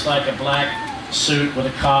there was like a black suit with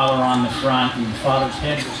a collar on the front, and Father's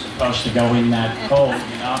head was supposed to go in that hole,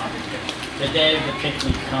 you know. The day of the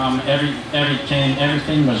picnic come,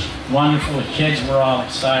 everything was wonderful, the kids were all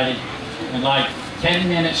excited, and like 10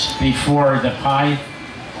 minutes before the pie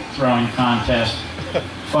throwing contest,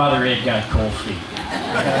 Father Ed got cold feet.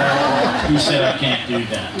 He said, I can't do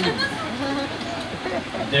that.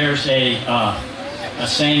 There's a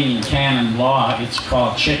saying in canon law, it's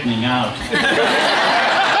called chickening out.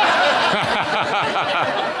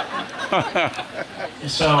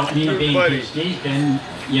 So me being his deacon,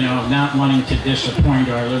 you know, not wanting to disappoint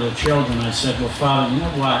our little children, I said, well, Father, you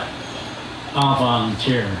know what? I'll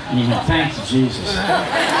volunteer. And he went, thanks, Jesus.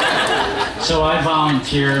 So I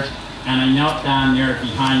volunteered. And I knelt down there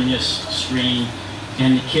behind this screen,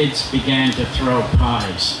 and the kids began to throw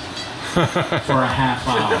pies for a half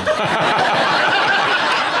hour.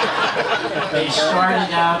 They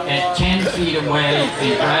started out at 10 feet away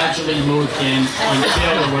and gradually moved in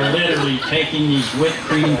until they were literally taking these whipped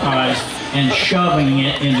cream pies and shoving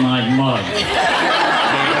it in my mug.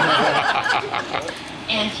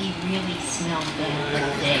 And he really smelled bad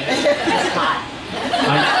that day. It was hot.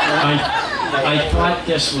 I thought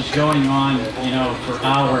this was going on, you know, for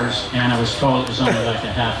hours, and I was told it was only like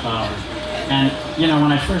a half hour. And, you know,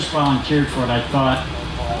 when I first volunteered for it, I thought,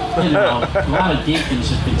 you know, a lot of deacons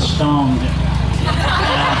have been stoned.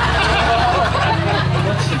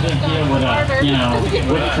 What's the big deal with a, you know,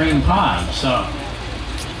 whipped cream pie? So,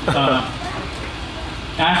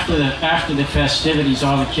 after the festivities,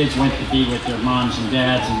 all the kids went to be with their moms and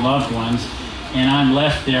dads and loved ones. And I'm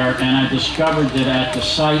left there, and I discovered that at the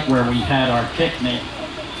site where we had our picnic,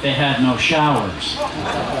 they had no showers.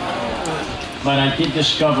 But I did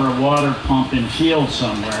discover a water pump in a field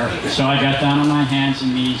somewhere, so I got down on my hands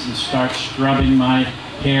and knees and started scrubbing my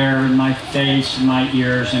hair and my face and my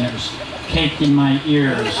ears, and it was caked in my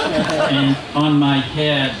ears and on my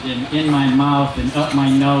head and in my mouth and up my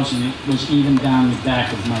nose, and it was even down the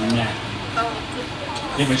back of my neck.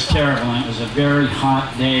 It was terrible, and it was a very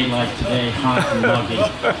hot day like today, hot and muggy.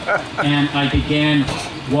 And I began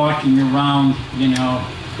walking around, you know,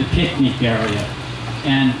 the picnic area.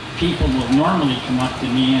 And people will normally come up to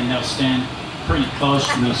me and they'll stand pretty close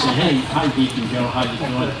to me and say, hey, hi Deacon Joe, how you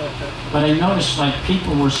doing? But I noticed like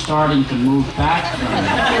people were starting to move back from me.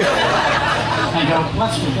 I go,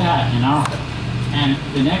 what's with that, you know? And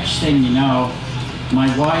the next thing you know, my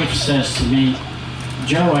wife says to me,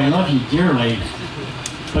 Joe, I love you dearly,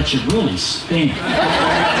 but you really stink.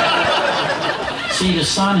 See, the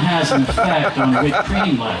sun has an effect on whipped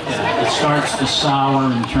cream like that. It starts to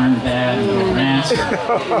sour and turn bad and go rancid.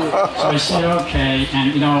 So I said, okay.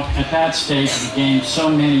 And, you know, at that stage of the game, so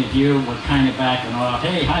many of you were kind of backing off.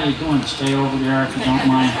 Hey, how you doing? Stay over there if you don't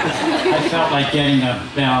mind. I felt like getting a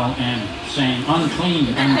bell and saying,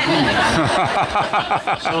 unclean, unclean.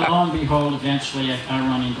 So lo and behold, eventually I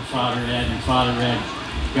run into Father Ed, and Father Ed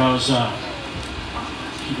goes,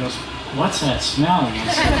 he goes, what's that smell? And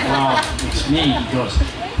I said, well, it's me. He goes,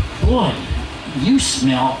 boy, you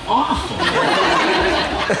smell awful.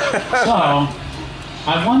 So,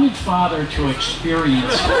 I wanted Father to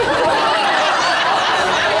experience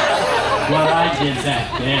what I did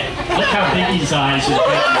that day. Look how big his eyes are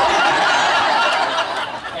getting.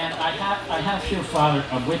 And I have here, Father,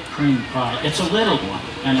 a whipped cream pie. It's a little one,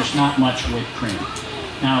 and there's not much whipped cream.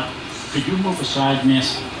 Now, could you move aside,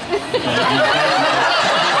 miss?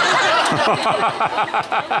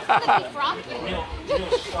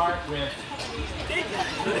 We'll start with 1,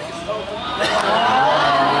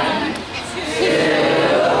 2.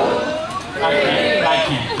 I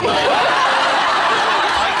can't.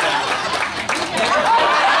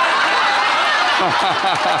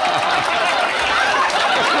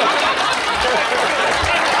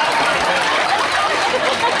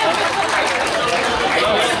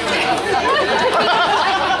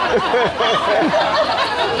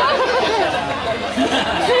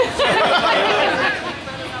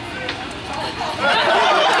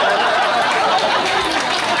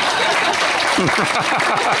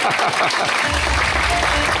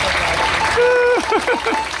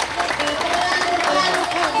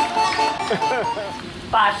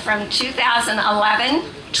 But from 2011,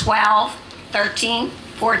 12, 13,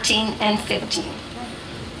 14, and 15,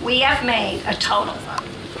 we have made a total of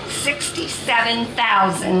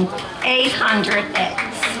 67,800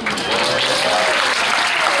 eggs.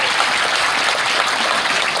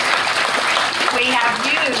 We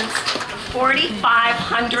have used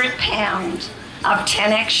 4,500 pounds of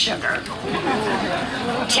 10x sugar,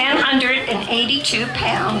 1,082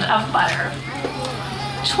 pounds of butter,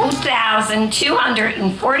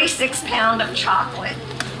 2,246 pounds of chocolate,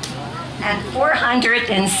 and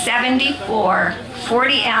 474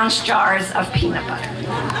 40-ounce jars of peanut butter.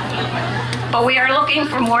 But we are looking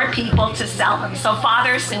for more people to sell them. So,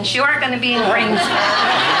 Father, since you are going to be in Greensburg,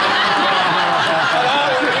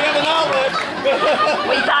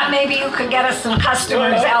 we thought maybe you could get us some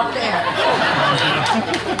customers out there.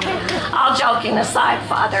 All joking aside,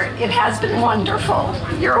 Father, it has been wonderful.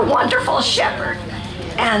 You're a wonderful shepherd,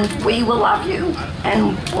 and we will love you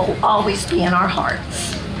and will always be in our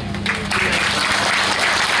hearts.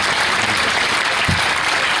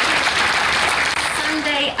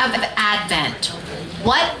 Sunday of Advent.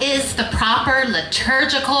 What is the proper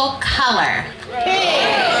liturgical color?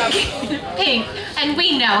 Pink. Pink. And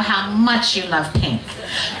we know how much you love pink.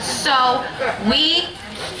 So we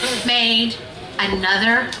made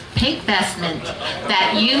another pink vestment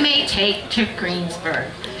that you may take to Greensburg.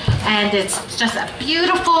 And it's just a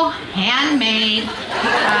beautiful handmade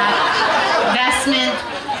vestment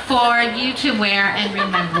for you to wear and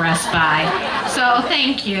remember us by. So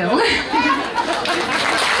thank you.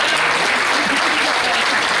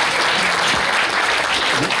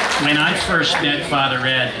 When I first met Father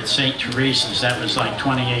Ed at St. Teresa's, that was like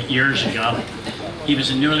 28 years ago, he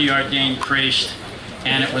was a newly ordained priest,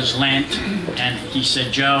 and it was Lent, and he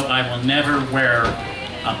said, Joe, I will never wear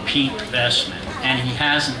a pink vestment. And he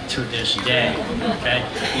hasn't to this day, okay?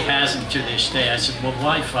 He hasn't to this day. I said, well,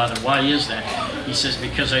 why, Father? Why is that? He says,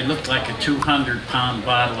 because I look like a 200-pound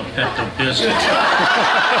bottle of Pepto-Bismol.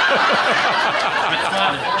 But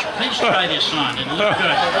Father, please try this on. It'll look good.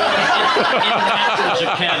 It'll match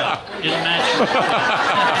your jacket. It'll match your jacket.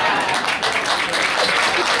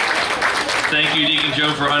 Thank you, Deacon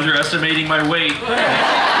Joe, for underestimating my weight.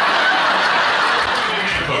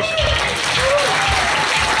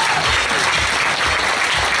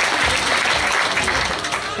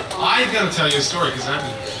 I've got to tell you a story because I'm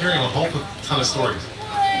hearing a whole ton of stories.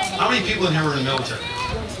 How many people in here were in the military?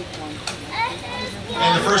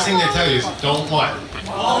 And the first thing they tell you is, don't what?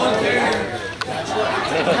 Volunteer.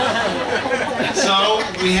 So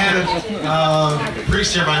we had a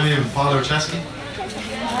priest here by the name of Father Chesky.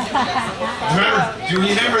 Do you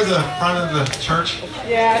remember the front of the church?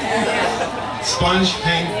 Yes. Sponge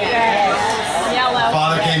paint? Yes. Yellow.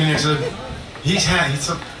 Father came in and said,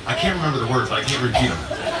 I can't remember the words, I can't repeat them.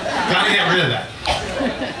 Gotta get rid of that.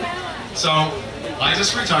 So, I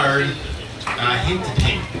just retired, and I hate to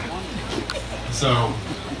paint. So,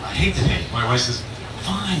 I hate to paint. My wife says,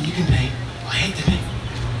 fine, you can paint. I hate to paint.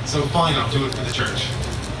 So fine, I'll do it for the church.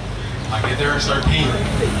 I get there and start painting.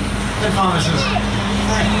 Then Father says,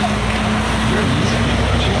 "Hey, you're a music major,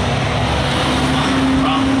 aren't you?"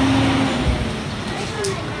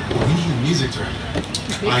 "We need a music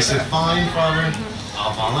director." I said, "Fine, Father,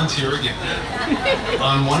 I'll volunteer again.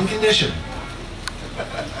 On one condition.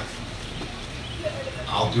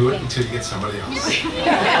 I'll do it until you get somebody else."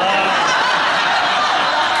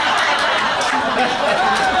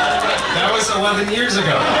 That was 11 years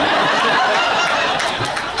ago.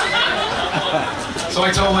 So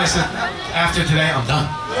I told him, I said, "After today, I'm done."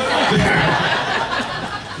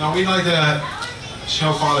 No, we'd like to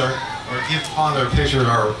show Father, or give Father a picture of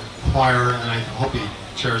our choir, and I hope he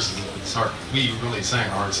cherishes it in his heart. We really sang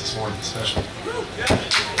our hearts this morning, especially.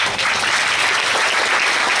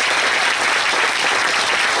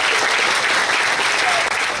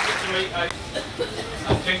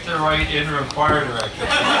 I picked the right interim choir director.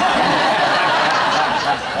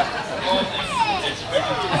 It's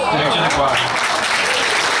picture the choir.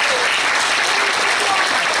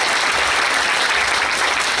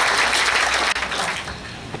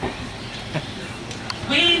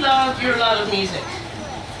 We love your love of music.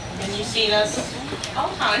 And you've seen us all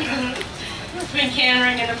the time. Between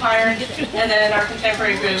Cannering and the choir and then our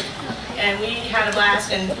contemporary group. And we had a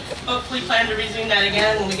blast and hopefully plan to resume that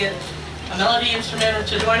again when we get a melody instrument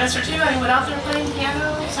to join us or two. Anyone out there playing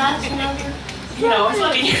piano, sax, it's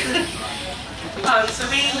looking. So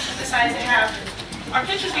we decided to have our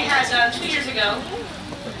pictures we had done 2 years ago,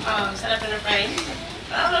 set up in a frame.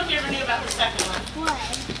 I don't know if you ever knew about the second one. What?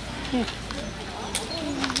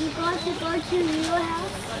 You going to go to your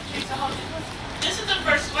house? This is the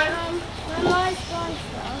first one. Where am I going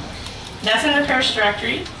from? That's in the parish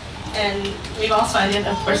directory. And we've all signed in,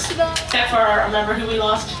 of course, except for our member who we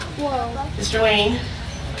lost, Mr. Wayne.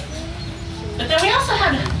 But then we also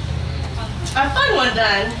had a fun one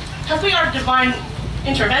done, because we are divine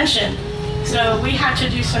intervention, so we had to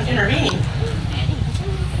do some intervening.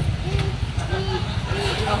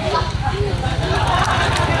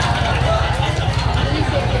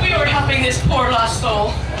 We were helping this poor lost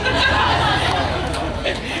soul.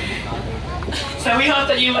 So we hope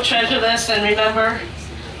that you will treasure this and remember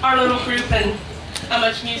our little group and how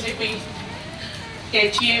much music we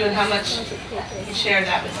gave to you and how much we shared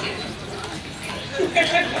that with you.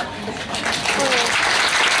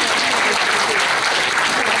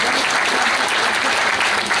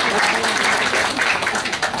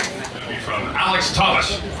 From Alex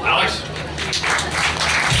Thomas. Alex.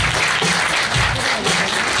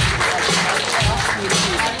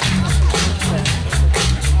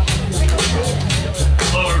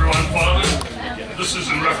 Hello everyone, Father. This is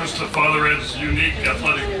in reference to Father Ed's unique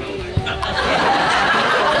athletic ability. We've been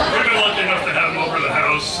lucky enough to have him over the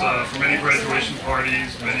house for many graduation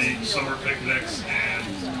parties, many summer picnics, and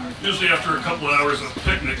usually after a couple of hours of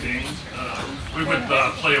picnicking, we would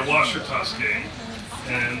play a washer toss game.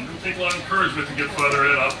 And we take a lot of encouragement to get Father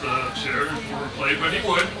Ed off the chair before we played, but he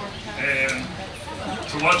would. And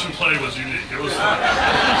to watch him play was unique. It was fun.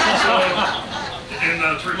 So,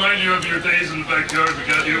 and to remind you of your days in the backyard, we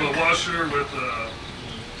got you a washer with,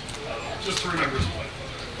 just to remember his play.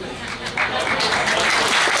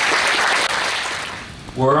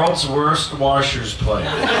 World's worst washers play.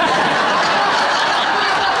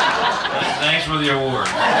 Thanks for the award.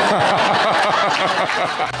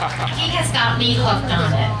 He has got me hooked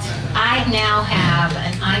on it. I now have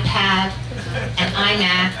an iPad, an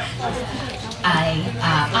iMac, an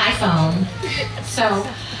iPhone, so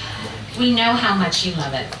we know how much you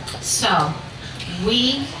love it. So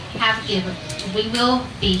we will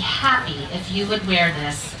be happy if you would wear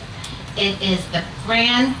this. It is the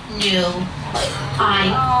brand new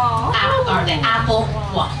the Apple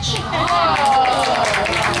Watch.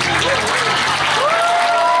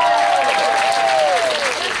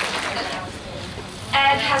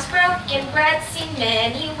 Ed has broken bread, seen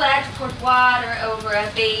many wet, poured water over a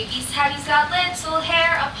baby's head. He's got little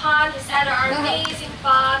hair upon his head, our amazing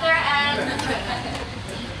Father Ed.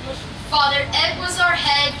 Father Ed was our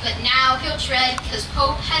head, but now he'll tread, 'cause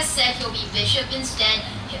Pope has said he'll be bishop instead.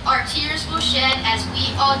 Our tears will shed as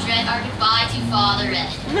we all dread our goodbye to Father Ed.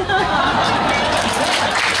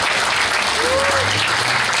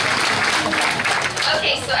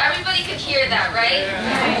 Okay, so everybody could hear that, right?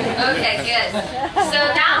 Okay, good. So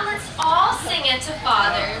now let's all sing it to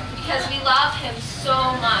Father, because we love him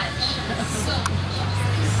so much.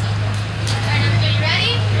 Alright, everybody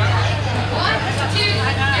ready? 1, 2,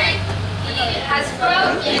 3. He has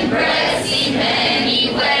broken bread, seen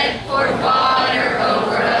many wet, poured water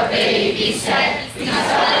over a baby's head. He's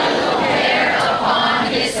got little hair upon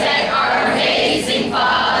his head, our amazing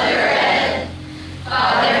Father Ed.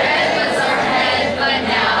 Father Ed was our head, but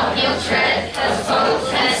now he'll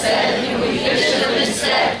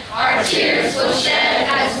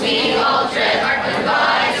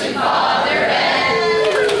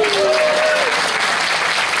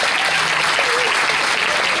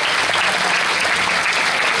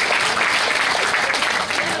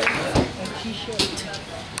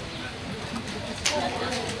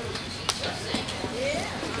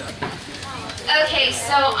Okay,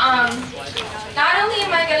 so not only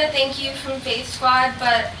am I going to thank you from Faith Squad,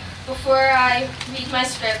 but before I read my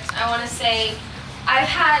script, I want to say I've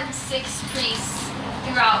had 6 priests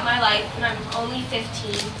throughout my life, and I'm only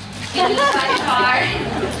 15. And these by far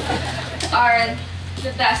are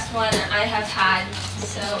the best one I have had,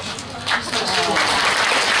 so I just want to say that.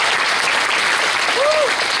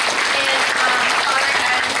 And Father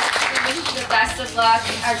Ed, we wish you the best of luck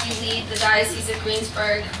as you lead the Diocese of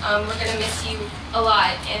Greensburg. We're going to miss you a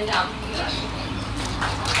lot, and we love you.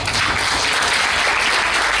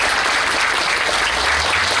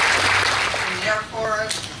 And therefore,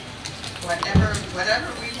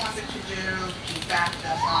 whatever we wanted to do, he backed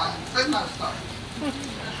us on for the most part.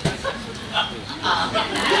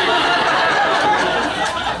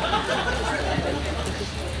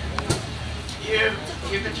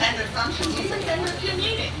 You've attended functions, you've attended a few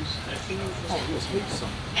meetings.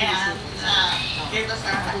 And gave us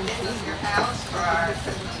your house for our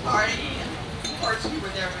Christmas party, and of course you were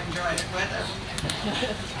there to enjoy it with us.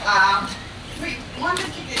 We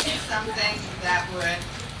wanted to give you something that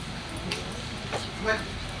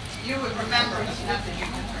you would remember us, not that you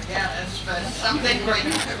can forget us, but something where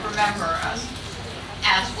you could remember us,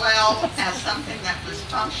 as well as something that was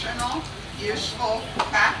functional, useful,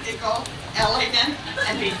 practical, elegant,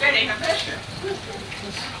 and befitting a bishop.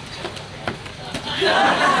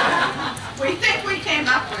 We think we came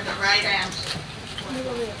up with the right answer.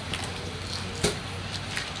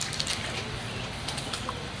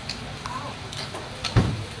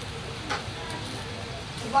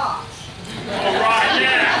 The box. All right,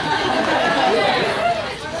 yeah.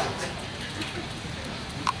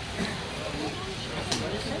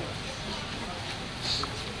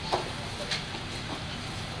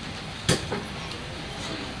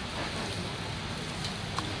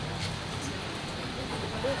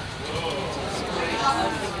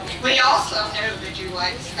 We also knew that you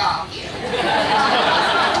liked scotch.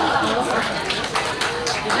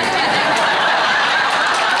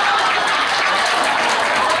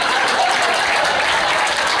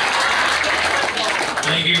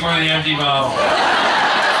 Thank you for the empty bottle.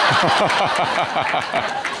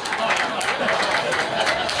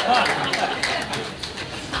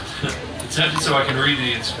 It's empty so I can read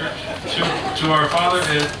the inscription. To our Father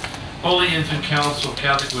Ed, Holy Infant Council of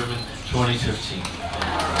Catholic Women, 2015. I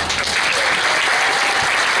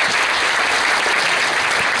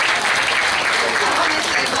want to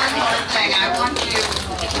say one more thing. I want to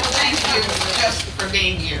thank you just for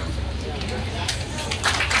being you.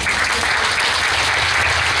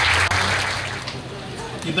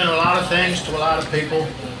 You've been a lot of things to a lot of people,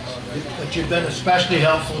 but you've been especially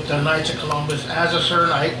helpful to the Knights of Columbus as a Sir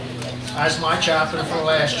Knight, as my chaplain for the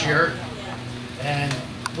last year. And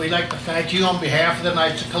we'd like to thank you on behalf of the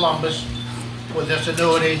Knights of Columbus with this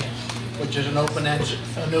annuity, which is an open-end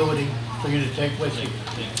annuity for you to take with you.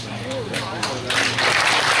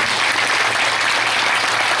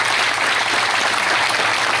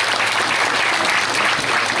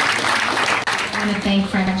 I want to thank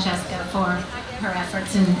Francesca for her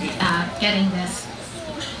efforts in getting this.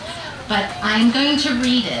 But I'm going to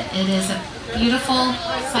read it. It is a beautiful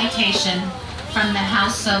citation from the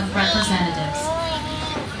House of Representatives.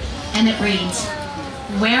 And it reads,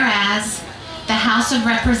 whereas the House of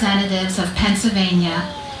Representatives of Pennsylvania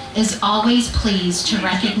is always pleased to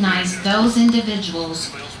recognize those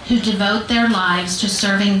individuals who devote their lives to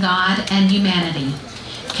serving God and humanity,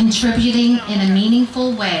 contributing in a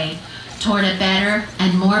meaningful way toward a better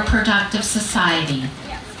and more productive society.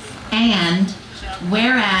 And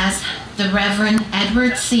whereas the Reverend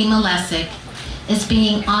Edward C. Malesic is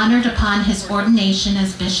being honored upon his ordination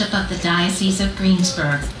as Bishop of the Diocese of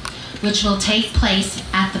Greensburg, which will take place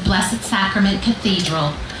at the Blessed Sacrament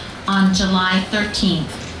Cathedral on July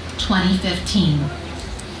 13th, 2015.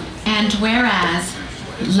 And whereas,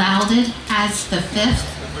 lauded as the 5th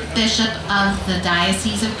Bishop of the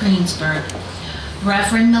Diocese of Greensburg,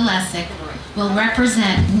 Reverend Malesic will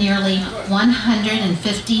represent nearly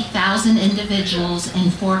 150,000 individuals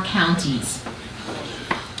in 4 counties.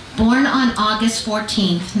 Born on August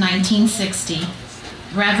 14, 1960,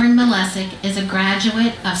 Reverend Malesic is a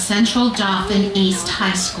graduate of Central Dauphin East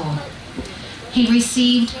High School. He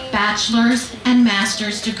received bachelor's and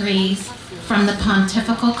master's degrees from the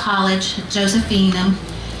Pontifical College Josephinum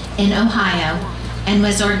in Ohio and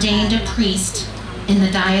was ordained a priest in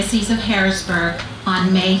the Diocese of Harrisburg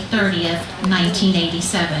on May 30th,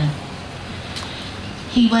 1987.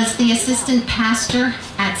 He was the assistant pastor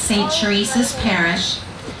at St. Teresa's Parish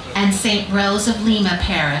and St. Rose of Lima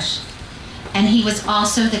Parish, and he was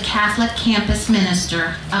also the Catholic campus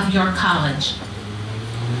minister of York College.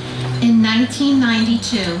 In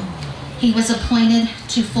 1992, He was appointed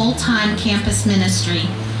to full-time campus ministry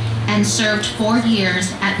and served 4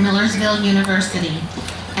 years at Millersville University,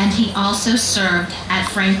 and he also served at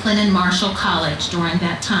Franklin and Marshall College during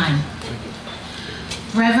that time.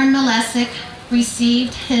 Reverend Malesic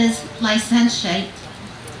received his licentiate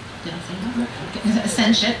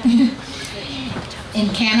in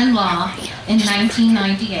canon law in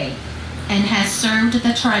 1998 and has served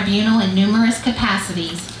the tribunal in numerous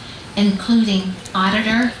capacities, including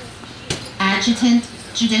auditor, adjutant,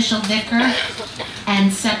 judicial vicar,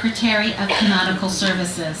 and secretary of canonical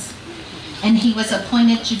services. And he was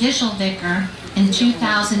appointed judicial vicar in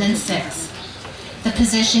 2006, the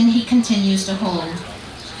position he continues to hold.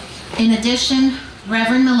 In addition,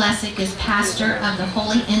 Reverend Malesic is pastor of the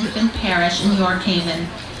Holy Infant Parish in York Haven,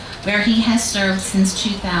 where he has served since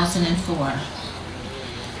 2004.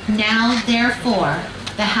 Now, therefore,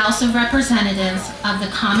 the House of Representatives of the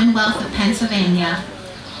Commonwealth of Pennsylvania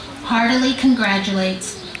heartily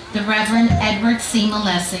congratulates the Reverend Edward C.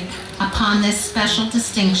 Malesic upon this special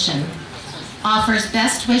distinction, offers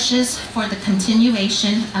best wishes for the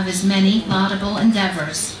continuation of his many laudable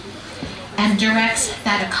endeavors, and directs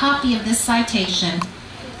that a copy of this citation,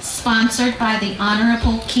 sponsored by the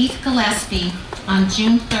Honorable Keith Gillespie on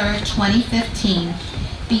June 3, 2015,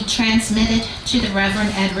 be transmitted to the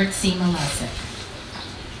Reverend Edward C. Malesic.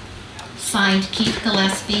 Signed, Keith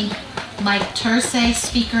Gillespie, Mike Tersay,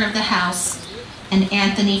 Speaker of the House, and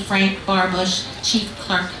Anthony Frank Barbush, Chief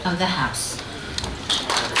Clerk of the House.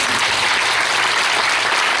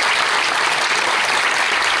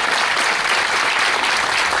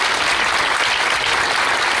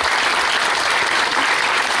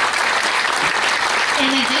 In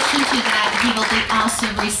addition to that, he will be also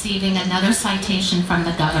receiving another citation from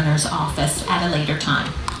the governor's office at a later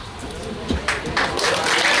time.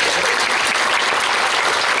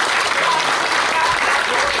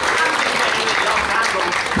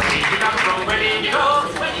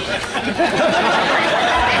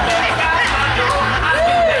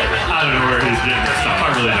 I don't know where he's getting this stuff. I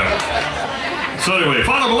really don't. So anyway,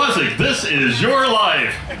 Father Malesic, this is your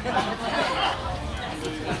life.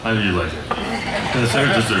 How do you like it?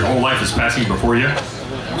 Just your whole life is passing before you.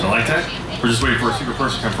 So like that? We're just waiting for a secret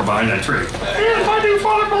person to come from behind that tree. Yes, I do,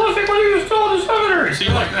 Father Malesic, when you still in the seminary. See,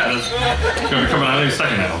 you like that? It's going to be coming out any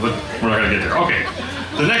second now, but we're not going to get there. Okay.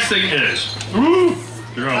 The next thing is, ooh,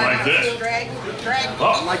 you're going to like this.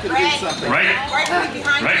 Oh, right, right,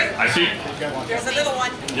 I see. There's a little one.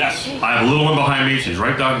 Yes, I have a little one behind me. She's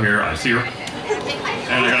right down here. I see her.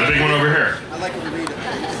 And I got a big one over here. I like when you read it.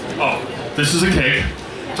 Oh, this is a cake.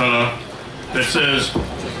 Ta-da. That says,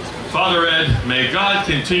 Father Ed, may God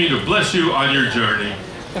continue to bless you on your journey.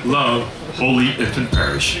 Love, Holy Infant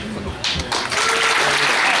Parish.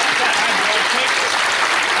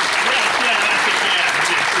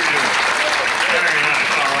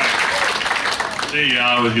 See,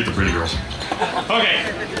 I always get the pretty girls. Okay.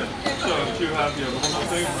 So, two happy of one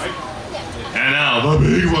thing, right? And now, the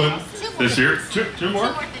big one. This here. Two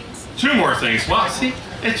more? Two more things. Well, see,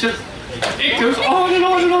 it goes on and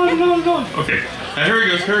on and on and on and on. Okay. And here he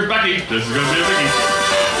goes. Here's Becky. This is going to be a biggie.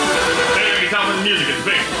 Hey, you can tell from the music. It's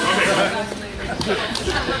big.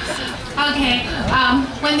 Okay.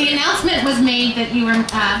 When the announcement was made that you were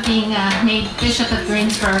being made Bishop of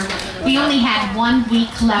Greensburg, we only had 1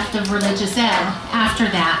 week left of religious ed after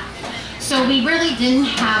that. So we really didn't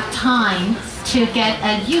have time to get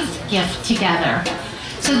a youth gift together.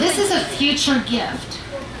 So this is a future gift.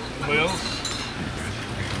 Well.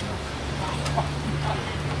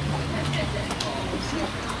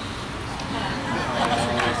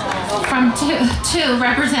 From two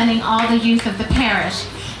representing all the youth of the parish.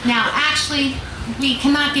 Now, actually, we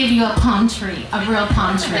cannot give you a palm tree, a real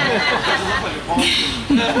palm tree.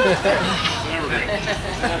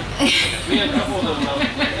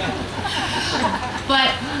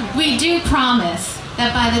 But we do promise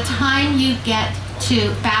that by the time you get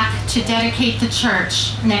back to dedicate the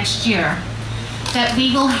church next year, that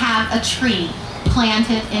we will have a tree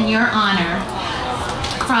planted in your honor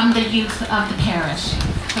from the youth of the parish.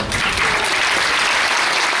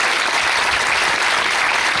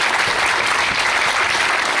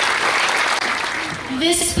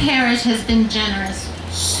 This parish has been generous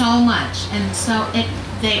so much, and so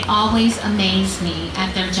they always amaze me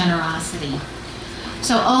at their generosity.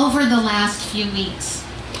 So over the last few weeks,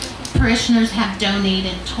 parishioners have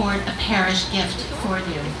donated toward a parish gift for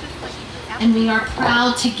you. And we are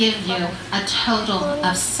proud to give you a total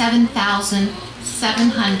of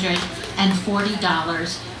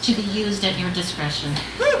 $7,740 to be used at your discretion.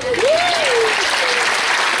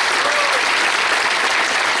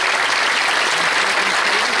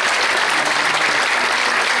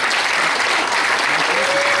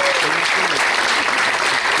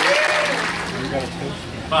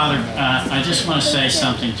 Father, I just want to say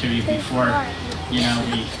something to you before,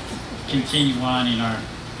 we continue on in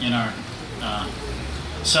our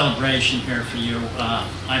celebration here for you.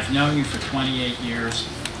 I've known you for 28 years.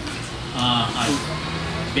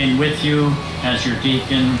 I've been with you as your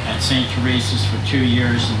deacon at St. Teresa's for 2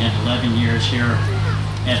 years and then 11 years here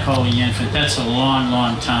at Holy Infant. That's a long,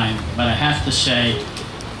 long time. But I have to say,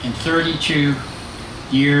 in 32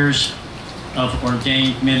 years of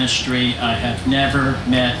ordained ministry, I have never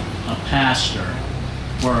met a pastor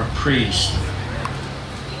or a priest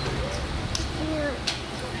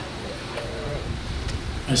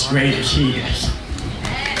as great as he is.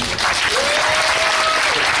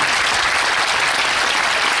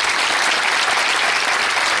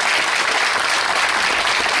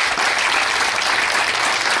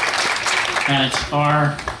 And it's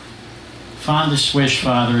our fondest wish,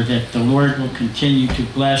 Father, that the Lord will continue to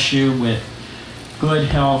bless you with good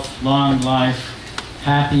health, long life,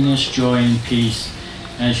 happiness, joy, and peace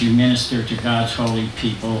as you minister to God's holy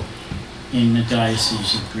people in the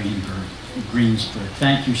Diocese of Greensburg.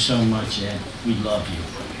 Thank you so much, Ed. We love you.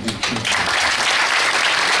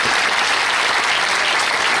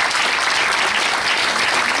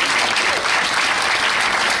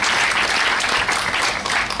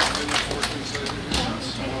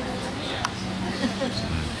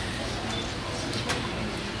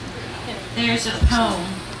 There's a poem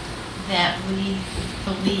that we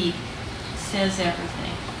believe says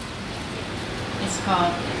everything. It's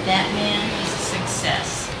called "That Man is a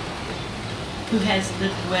Success, who has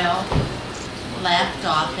lived well, laughed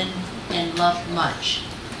often, and loved much,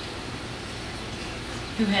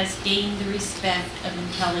 who has gained the respect of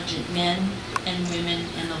intelligent men and women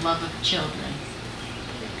and the love of children,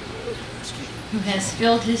 who has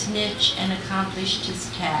filled his niche and accomplished his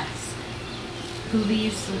task, who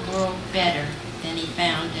leaves the world better than he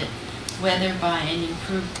found it, whether by an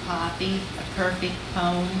improved copy, a perfect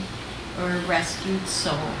poem, or a rescued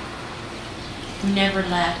soul, who never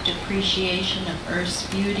lacked appreciation of earth's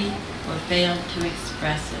beauty or failed to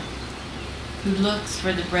express it, who looks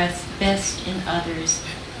for the best in others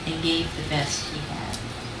and gave the best he had.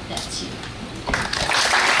 That's you.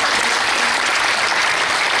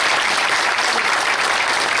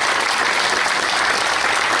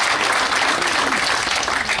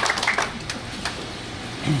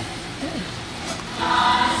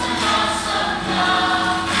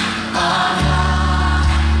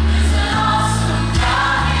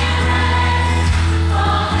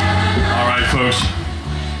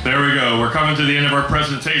 There we go. We're coming to the end of our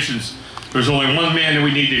presentations. There's only one man that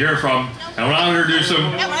we need to hear from, and when I introduce him,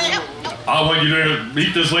 I want you to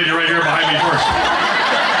meet this lady right here behind me first.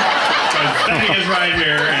 Because Betty is right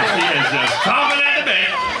here, and she is just chomping at the bit.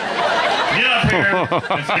 Get up here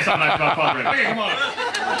and say something nice about Father Ed. Okay, come on.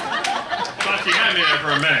 Thought you had me there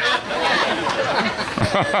for a minute.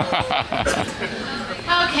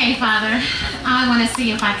 Okay, Father, I want to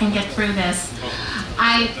see if I can get through this.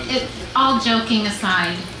 All joking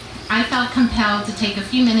aside, I felt compelled to take a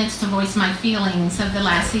few minutes to voice my feelings of the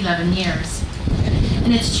last 11 years.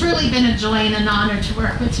 And it's truly been a joy and an honor to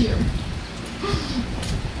work with you.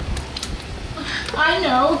 I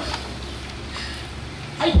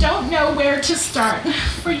don't know where to start,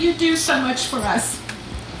 for you do so much for us.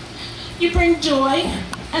 You bring joy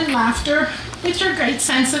and laughter with your great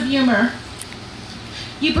sense of humor.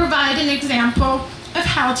 You provide an example of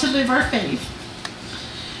how to live our faith.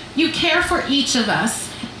 You care for each of us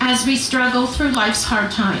as we struggle through life's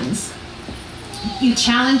hard times. You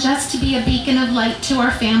challenge us to be a beacon of light to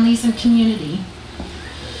our families and community.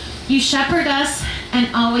 You shepherd us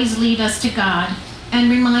and always lead us to God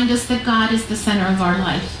and remind us that God is the center of our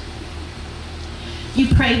life.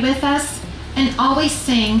 You pray with us and always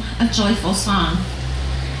sing a joyful song.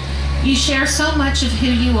 You share so much of who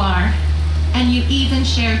you are, and you even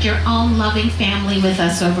shared your own loving family with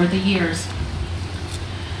us over the years.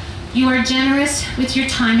 You are generous with your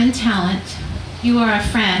time and talent. You are a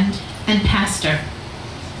friend and pastor.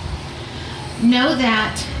 Know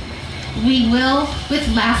that we will, with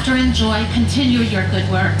laughter and joy, continue your good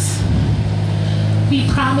works. We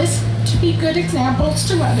promise to be good examples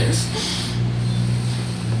to others.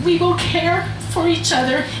 We will care for each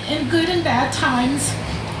other in good and bad times,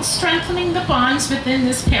 strengthening the bonds within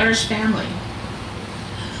this parish family.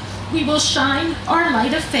 We will shine our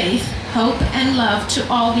light of faith, hope, and love to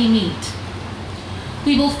all we meet.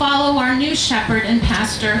 We will follow our new shepherd and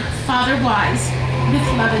pastor, Father Wise, with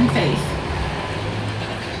love and faith.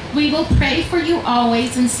 We will pray for you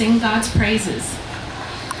always and sing God's praises.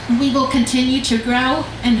 We will continue to grow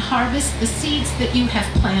and harvest the seeds that you have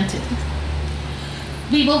planted.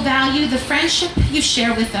 We will value the friendship you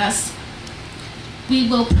share with us. We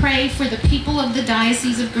will pray for the people of the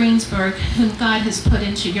Diocese of Greensburg whom God has put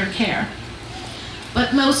into your care.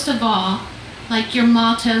 But most of all, like your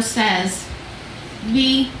motto says,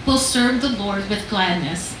 we will serve the Lord with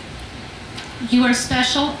gladness. You are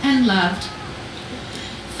special and loved.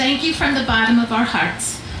 Thank you from the bottom of our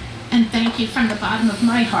hearts, and thank you from the bottom of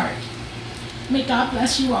my heart. May God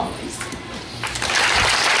bless you always.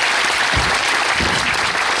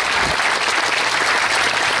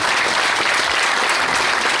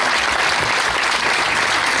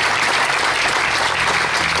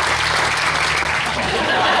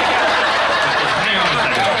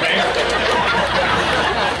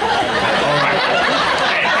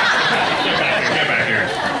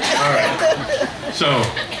 So,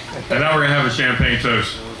 and now we're going to have a champagne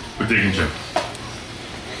toast with Deacon Jim.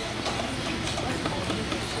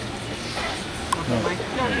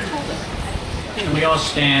 Can we all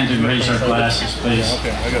stand and raise our glasses, please?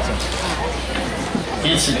 Okay, I got some.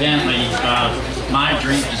 Incidentally, my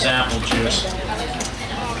drink is apple juice.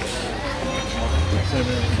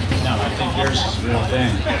 No, I think yours is the real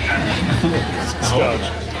thing.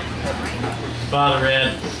 Father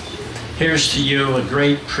Ed, here's to you, a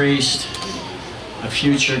great priest, a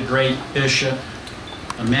future great bishop,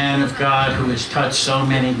 a man of God who has touched so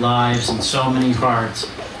many lives and so many hearts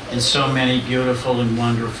in so many beautiful and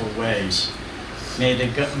wonderful ways. May the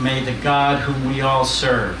God whom we all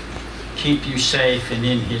serve keep you safe and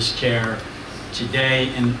in his care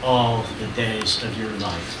today and all the days of your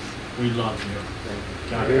life. We love you.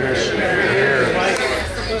 God bless you.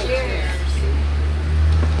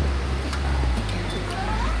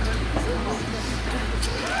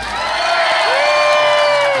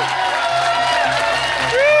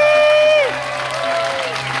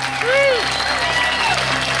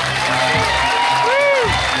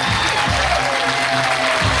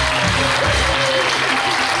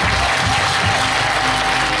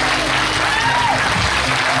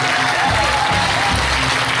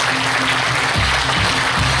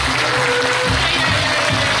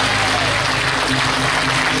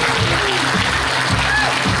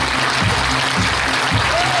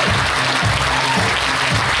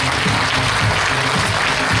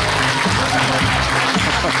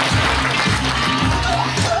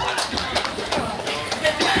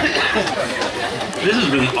 This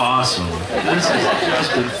has been awesome. This has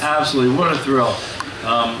just been absolutely, what a thrill.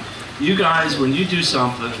 You guys, when you do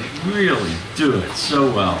something, really do it so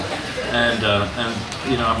well. And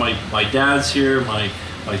you know, my dad's here, my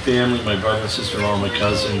family, my brother and sister-in-law, my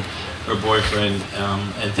cousin, her boyfriend,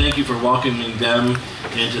 and thank you for welcoming them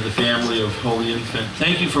into the family of Holy Infant.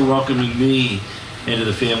 Thank you for welcoming me into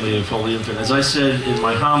the family of Holy Infant. As I said in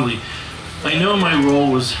my homily, I know my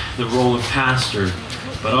role was the role of pastor,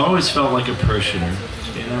 but I always felt like a parishioner.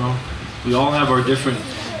 You know, we all have our different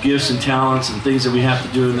gifts and talents and things that we have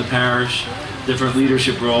to do in the parish, different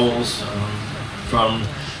leadership roles, from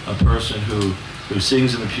a person who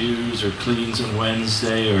sings in the pews or cleans on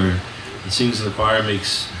Wednesday or sings in the choir,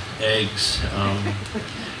 makes eggs,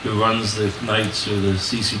 who runs the nights or the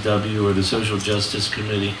CCW or the Social Justice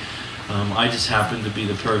Committee. I just happen to be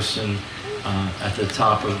the person at the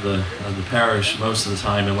top of the parish most of the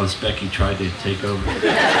time, unless Becky tried to take over.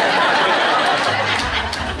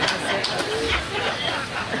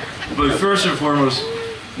 But first and foremost,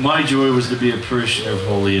 my joy was to be a parishioner of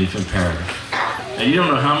Holy Infant Parish. And you don't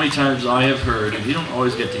know how many times I have heard, and you don't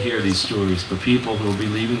always get to hear these stories, but people who will be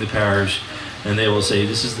leaving the parish and they will say,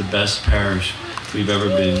 this is the best parish we've ever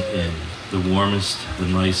been in. The warmest, the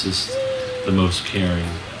nicest, the most caring.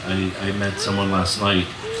 I met someone last night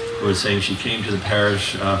who was saying she came to the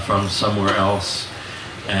parish from somewhere else,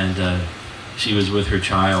 and she was with her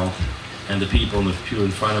child, and the people in the pew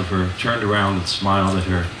in front of her turned around and smiled at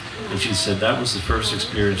her. And she said that was the first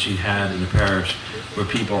experience she had in the parish where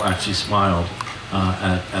people actually smiled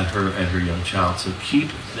at her young child. So keep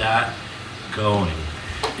that going.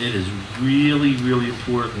 It is really, really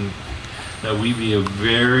important that we be a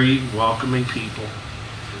very welcoming people,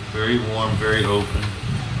 very warm, very open.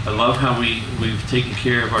 I love how we've taken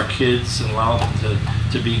care of our kids and allowed them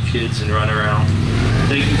to be kids and run around.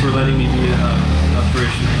 Thank you for letting me be a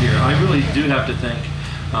parishioner here. I really do have to thank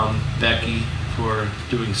Becky for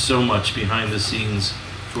doing so much behind the scenes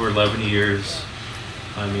for 11 years.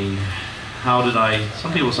 I mean, how did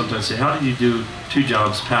some people sometimes say, how did you do 2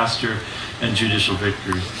 jobs, pastor and judicial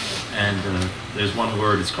vicar? And there's one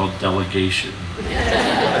word, it's called delegation.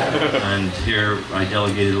 And here I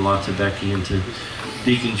delegated a lot to Becky and to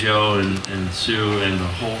Deacon Joe and Sue and the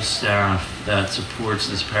whole staff that supports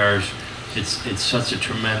this parish. It's such a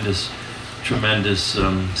tremendous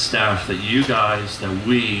staff that you guys, that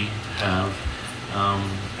we have,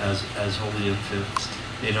 as Holy Infant.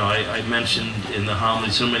 You know, I mentioned in the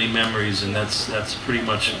homily so many memories, and that's pretty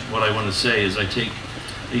much what I want to say. Is I take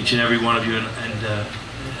each and every one of you, and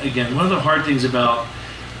again, one of the hard things about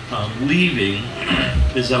leaving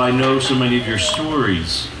is that I know so many of your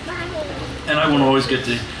stories, and I won't always get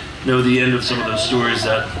to know the end of some of those stories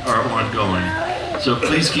that are ongoing. So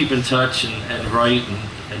please keep in touch and write,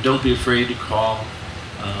 and don't be afraid to call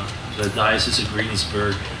the Diocese of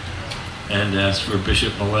Greensburg and ask for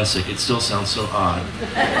Bishop Malesic. It still sounds so odd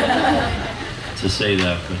to say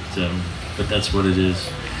that, but that's what it is.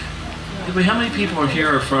 But how many people are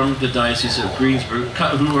here are from the Diocese of Greensburg,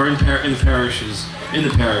 who are in the parish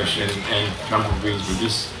and come from Greensburg?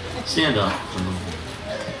 Just stand up for a moment.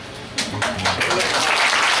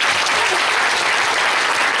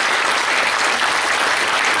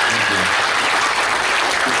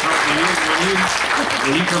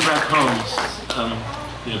 When you come back home,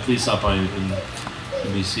 you know, please stop by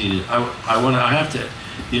and be seated. I have to,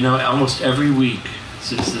 you know, almost every week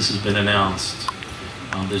since this has been announced,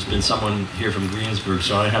 there's been someone here from Greensburg,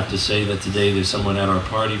 so I have to say that today there's someone at our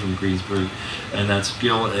party from Greensburg, and that's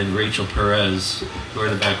Gil and Rachel Perez, who are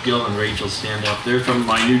in the back. Gil and Rachel, stand up. They're from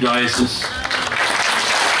my new diocese.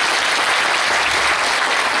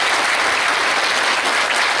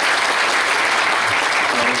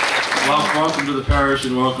 Welcome to the parish,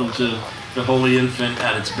 and welcome to the Holy Infant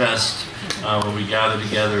at its best, when we gather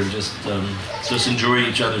together and just enjoy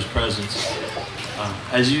each other's presence.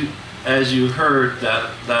 As you heard,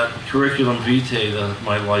 that curriculum vitae,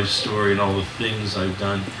 my life story and all the things I've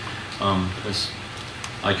done,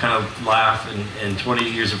 I kind of laugh. In 20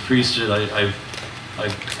 years of priesthood, I've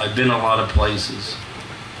been a lot of places,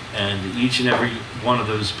 and each and every one of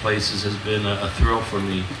those places has been a thrill for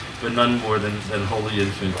me, but none more than Holy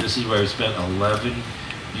Infant. This is where I spent 11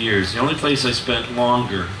 years. The only place I spent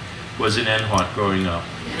longer was in Enhot growing up.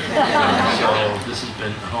 So this has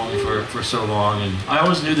been home for so long, and I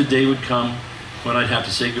always knew the day would come when I'd have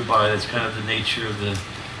to say goodbye. That's kind of the nature of the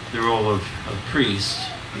role of priest.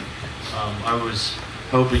 I was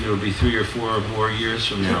hoping it would be 3 or 4 or more years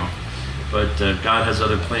from now, but God has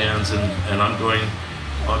other plans, and I'm going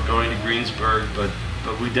to Greensburg, but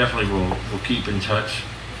we definitely will keep in touch.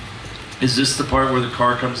 Is this the part where the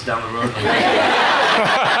car comes down the road?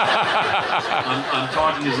 I'm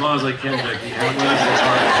talking as long as I can, Becky.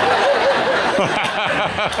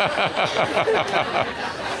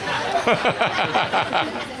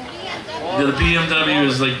 The BMW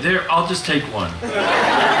is like, there, I'll just take one. Which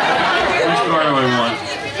car do I want?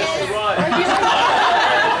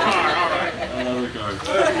 Another car.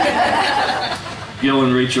 Gil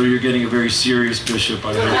and Rachel, you're getting a very serious bishop.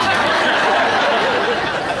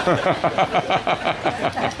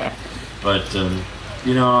 But,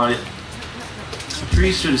 you know, the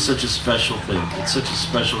priesthood is such a special thing. It's such a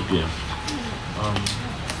special gift.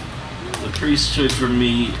 The priesthood for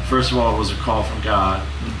me, first of all, was a call from God.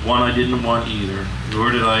 One I didn't want either,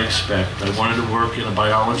 nor did I expect. I wanted to work in a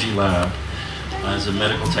biology lab as a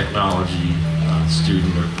medical technology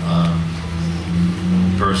student or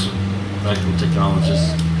person, medical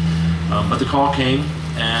technologist. But the call came,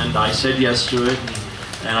 and I said yes to it.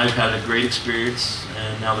 And I've had a great experience,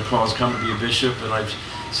 and now the call has come to be a bishop, and I've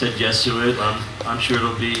said yes to it. I'm sure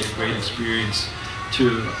it'll be a great experience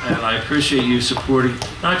too, and I appreciate you supporting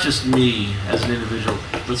not just me as an individual,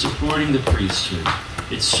 but supporting the priesthood.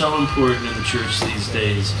 It's so important in the church these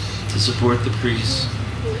days to support the priests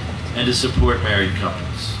and to support married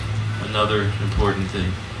couples. Another important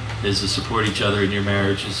thing is to support each other in your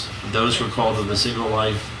marriages. Those who are called to the single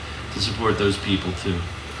life, to support those people too.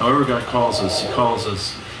 However God calls us, He calls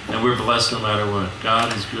us, and we're blessed no matter what.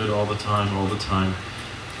 God is good all the time, all the time.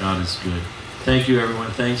 God is good. Thank you,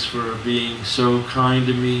 everyone. Thanks for being so kind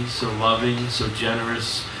to me, so loving, so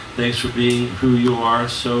generous. Thanks for being who you are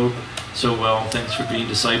so well. Thanks for being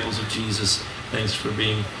disciples of Jesus. Thanks for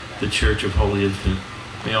being the Church of Holy Infant.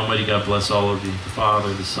 May Almighty God bless all of you, the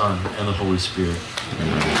Father, the Son, and the Holy Spirit.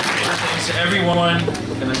 Thanks to everyone.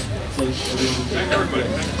 Can I thank everybody?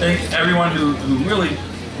 Thank everyone who really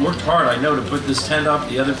worked hard, I know, to put this tent up,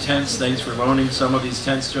 the other tents. Thanks for loaning some of these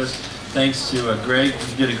tents to us. Thanks to Greg,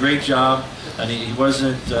 he did a great job, and he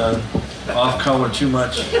wasn't off color too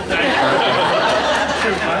much.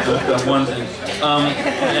 One thing.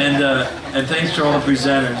 And thanks to all the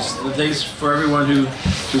presenters. Thanks for everyone who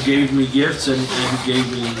gave me gifts and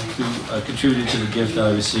who contributed to the gift that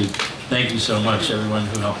I received. Thank you so much, everyone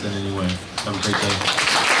who helped in any way. Have a great day.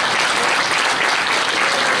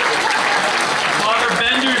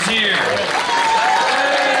 Here.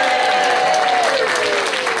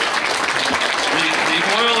 The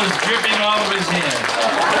oil is dripping off of his hand.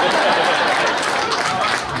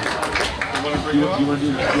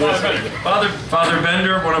 Father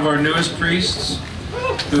Bender, one of our newest priests,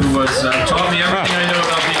 who was taught me everything I know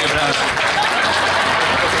about being a pastor.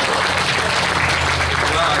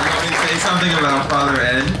 Wow, you want me to say something about Father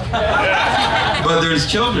Ed? But there's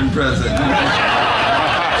children present.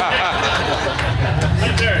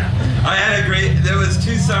 I had a great, that was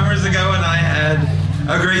 2 summers ago, and I had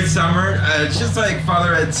a great summer. It's just like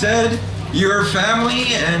Father Ed said, you're family,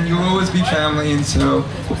 and you'll always be family, and so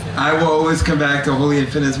I will always come back to Holy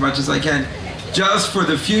Infant as much as I can. Just for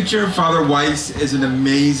the future, Father Weiss is an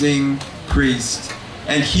amazing priest,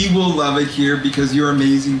 and he will love it here because you're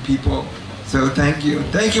amazing people. So thank you.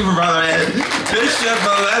 Thank you for Father Ed. Bishop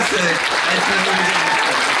Malesic.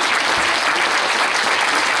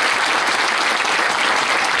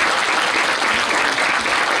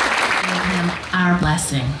 Our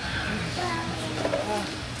blessing.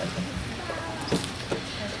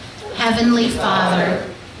 Heavenly Father,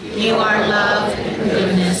 you are love and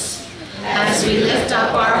goodness. As we lift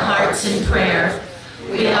up our hearts in prayer,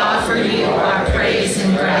 we offer you our praise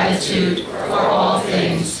and gratitude for all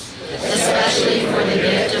things, especially for the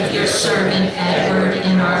gift of your servant Edward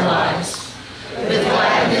in our lives. With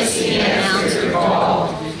gladness he announced your call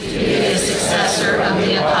to be the successor of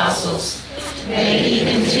the apostles. May he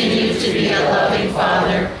continue to be a loving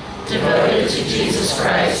Father, devoted to Jesus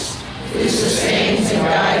Christ, who sustains and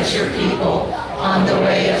guides your people on the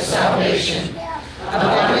way of salvation.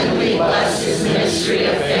 Abundantly bless his ministry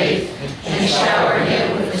of faith and shower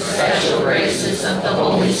him with the special graces of the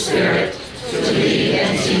Holy Spirit to lead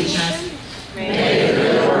and teach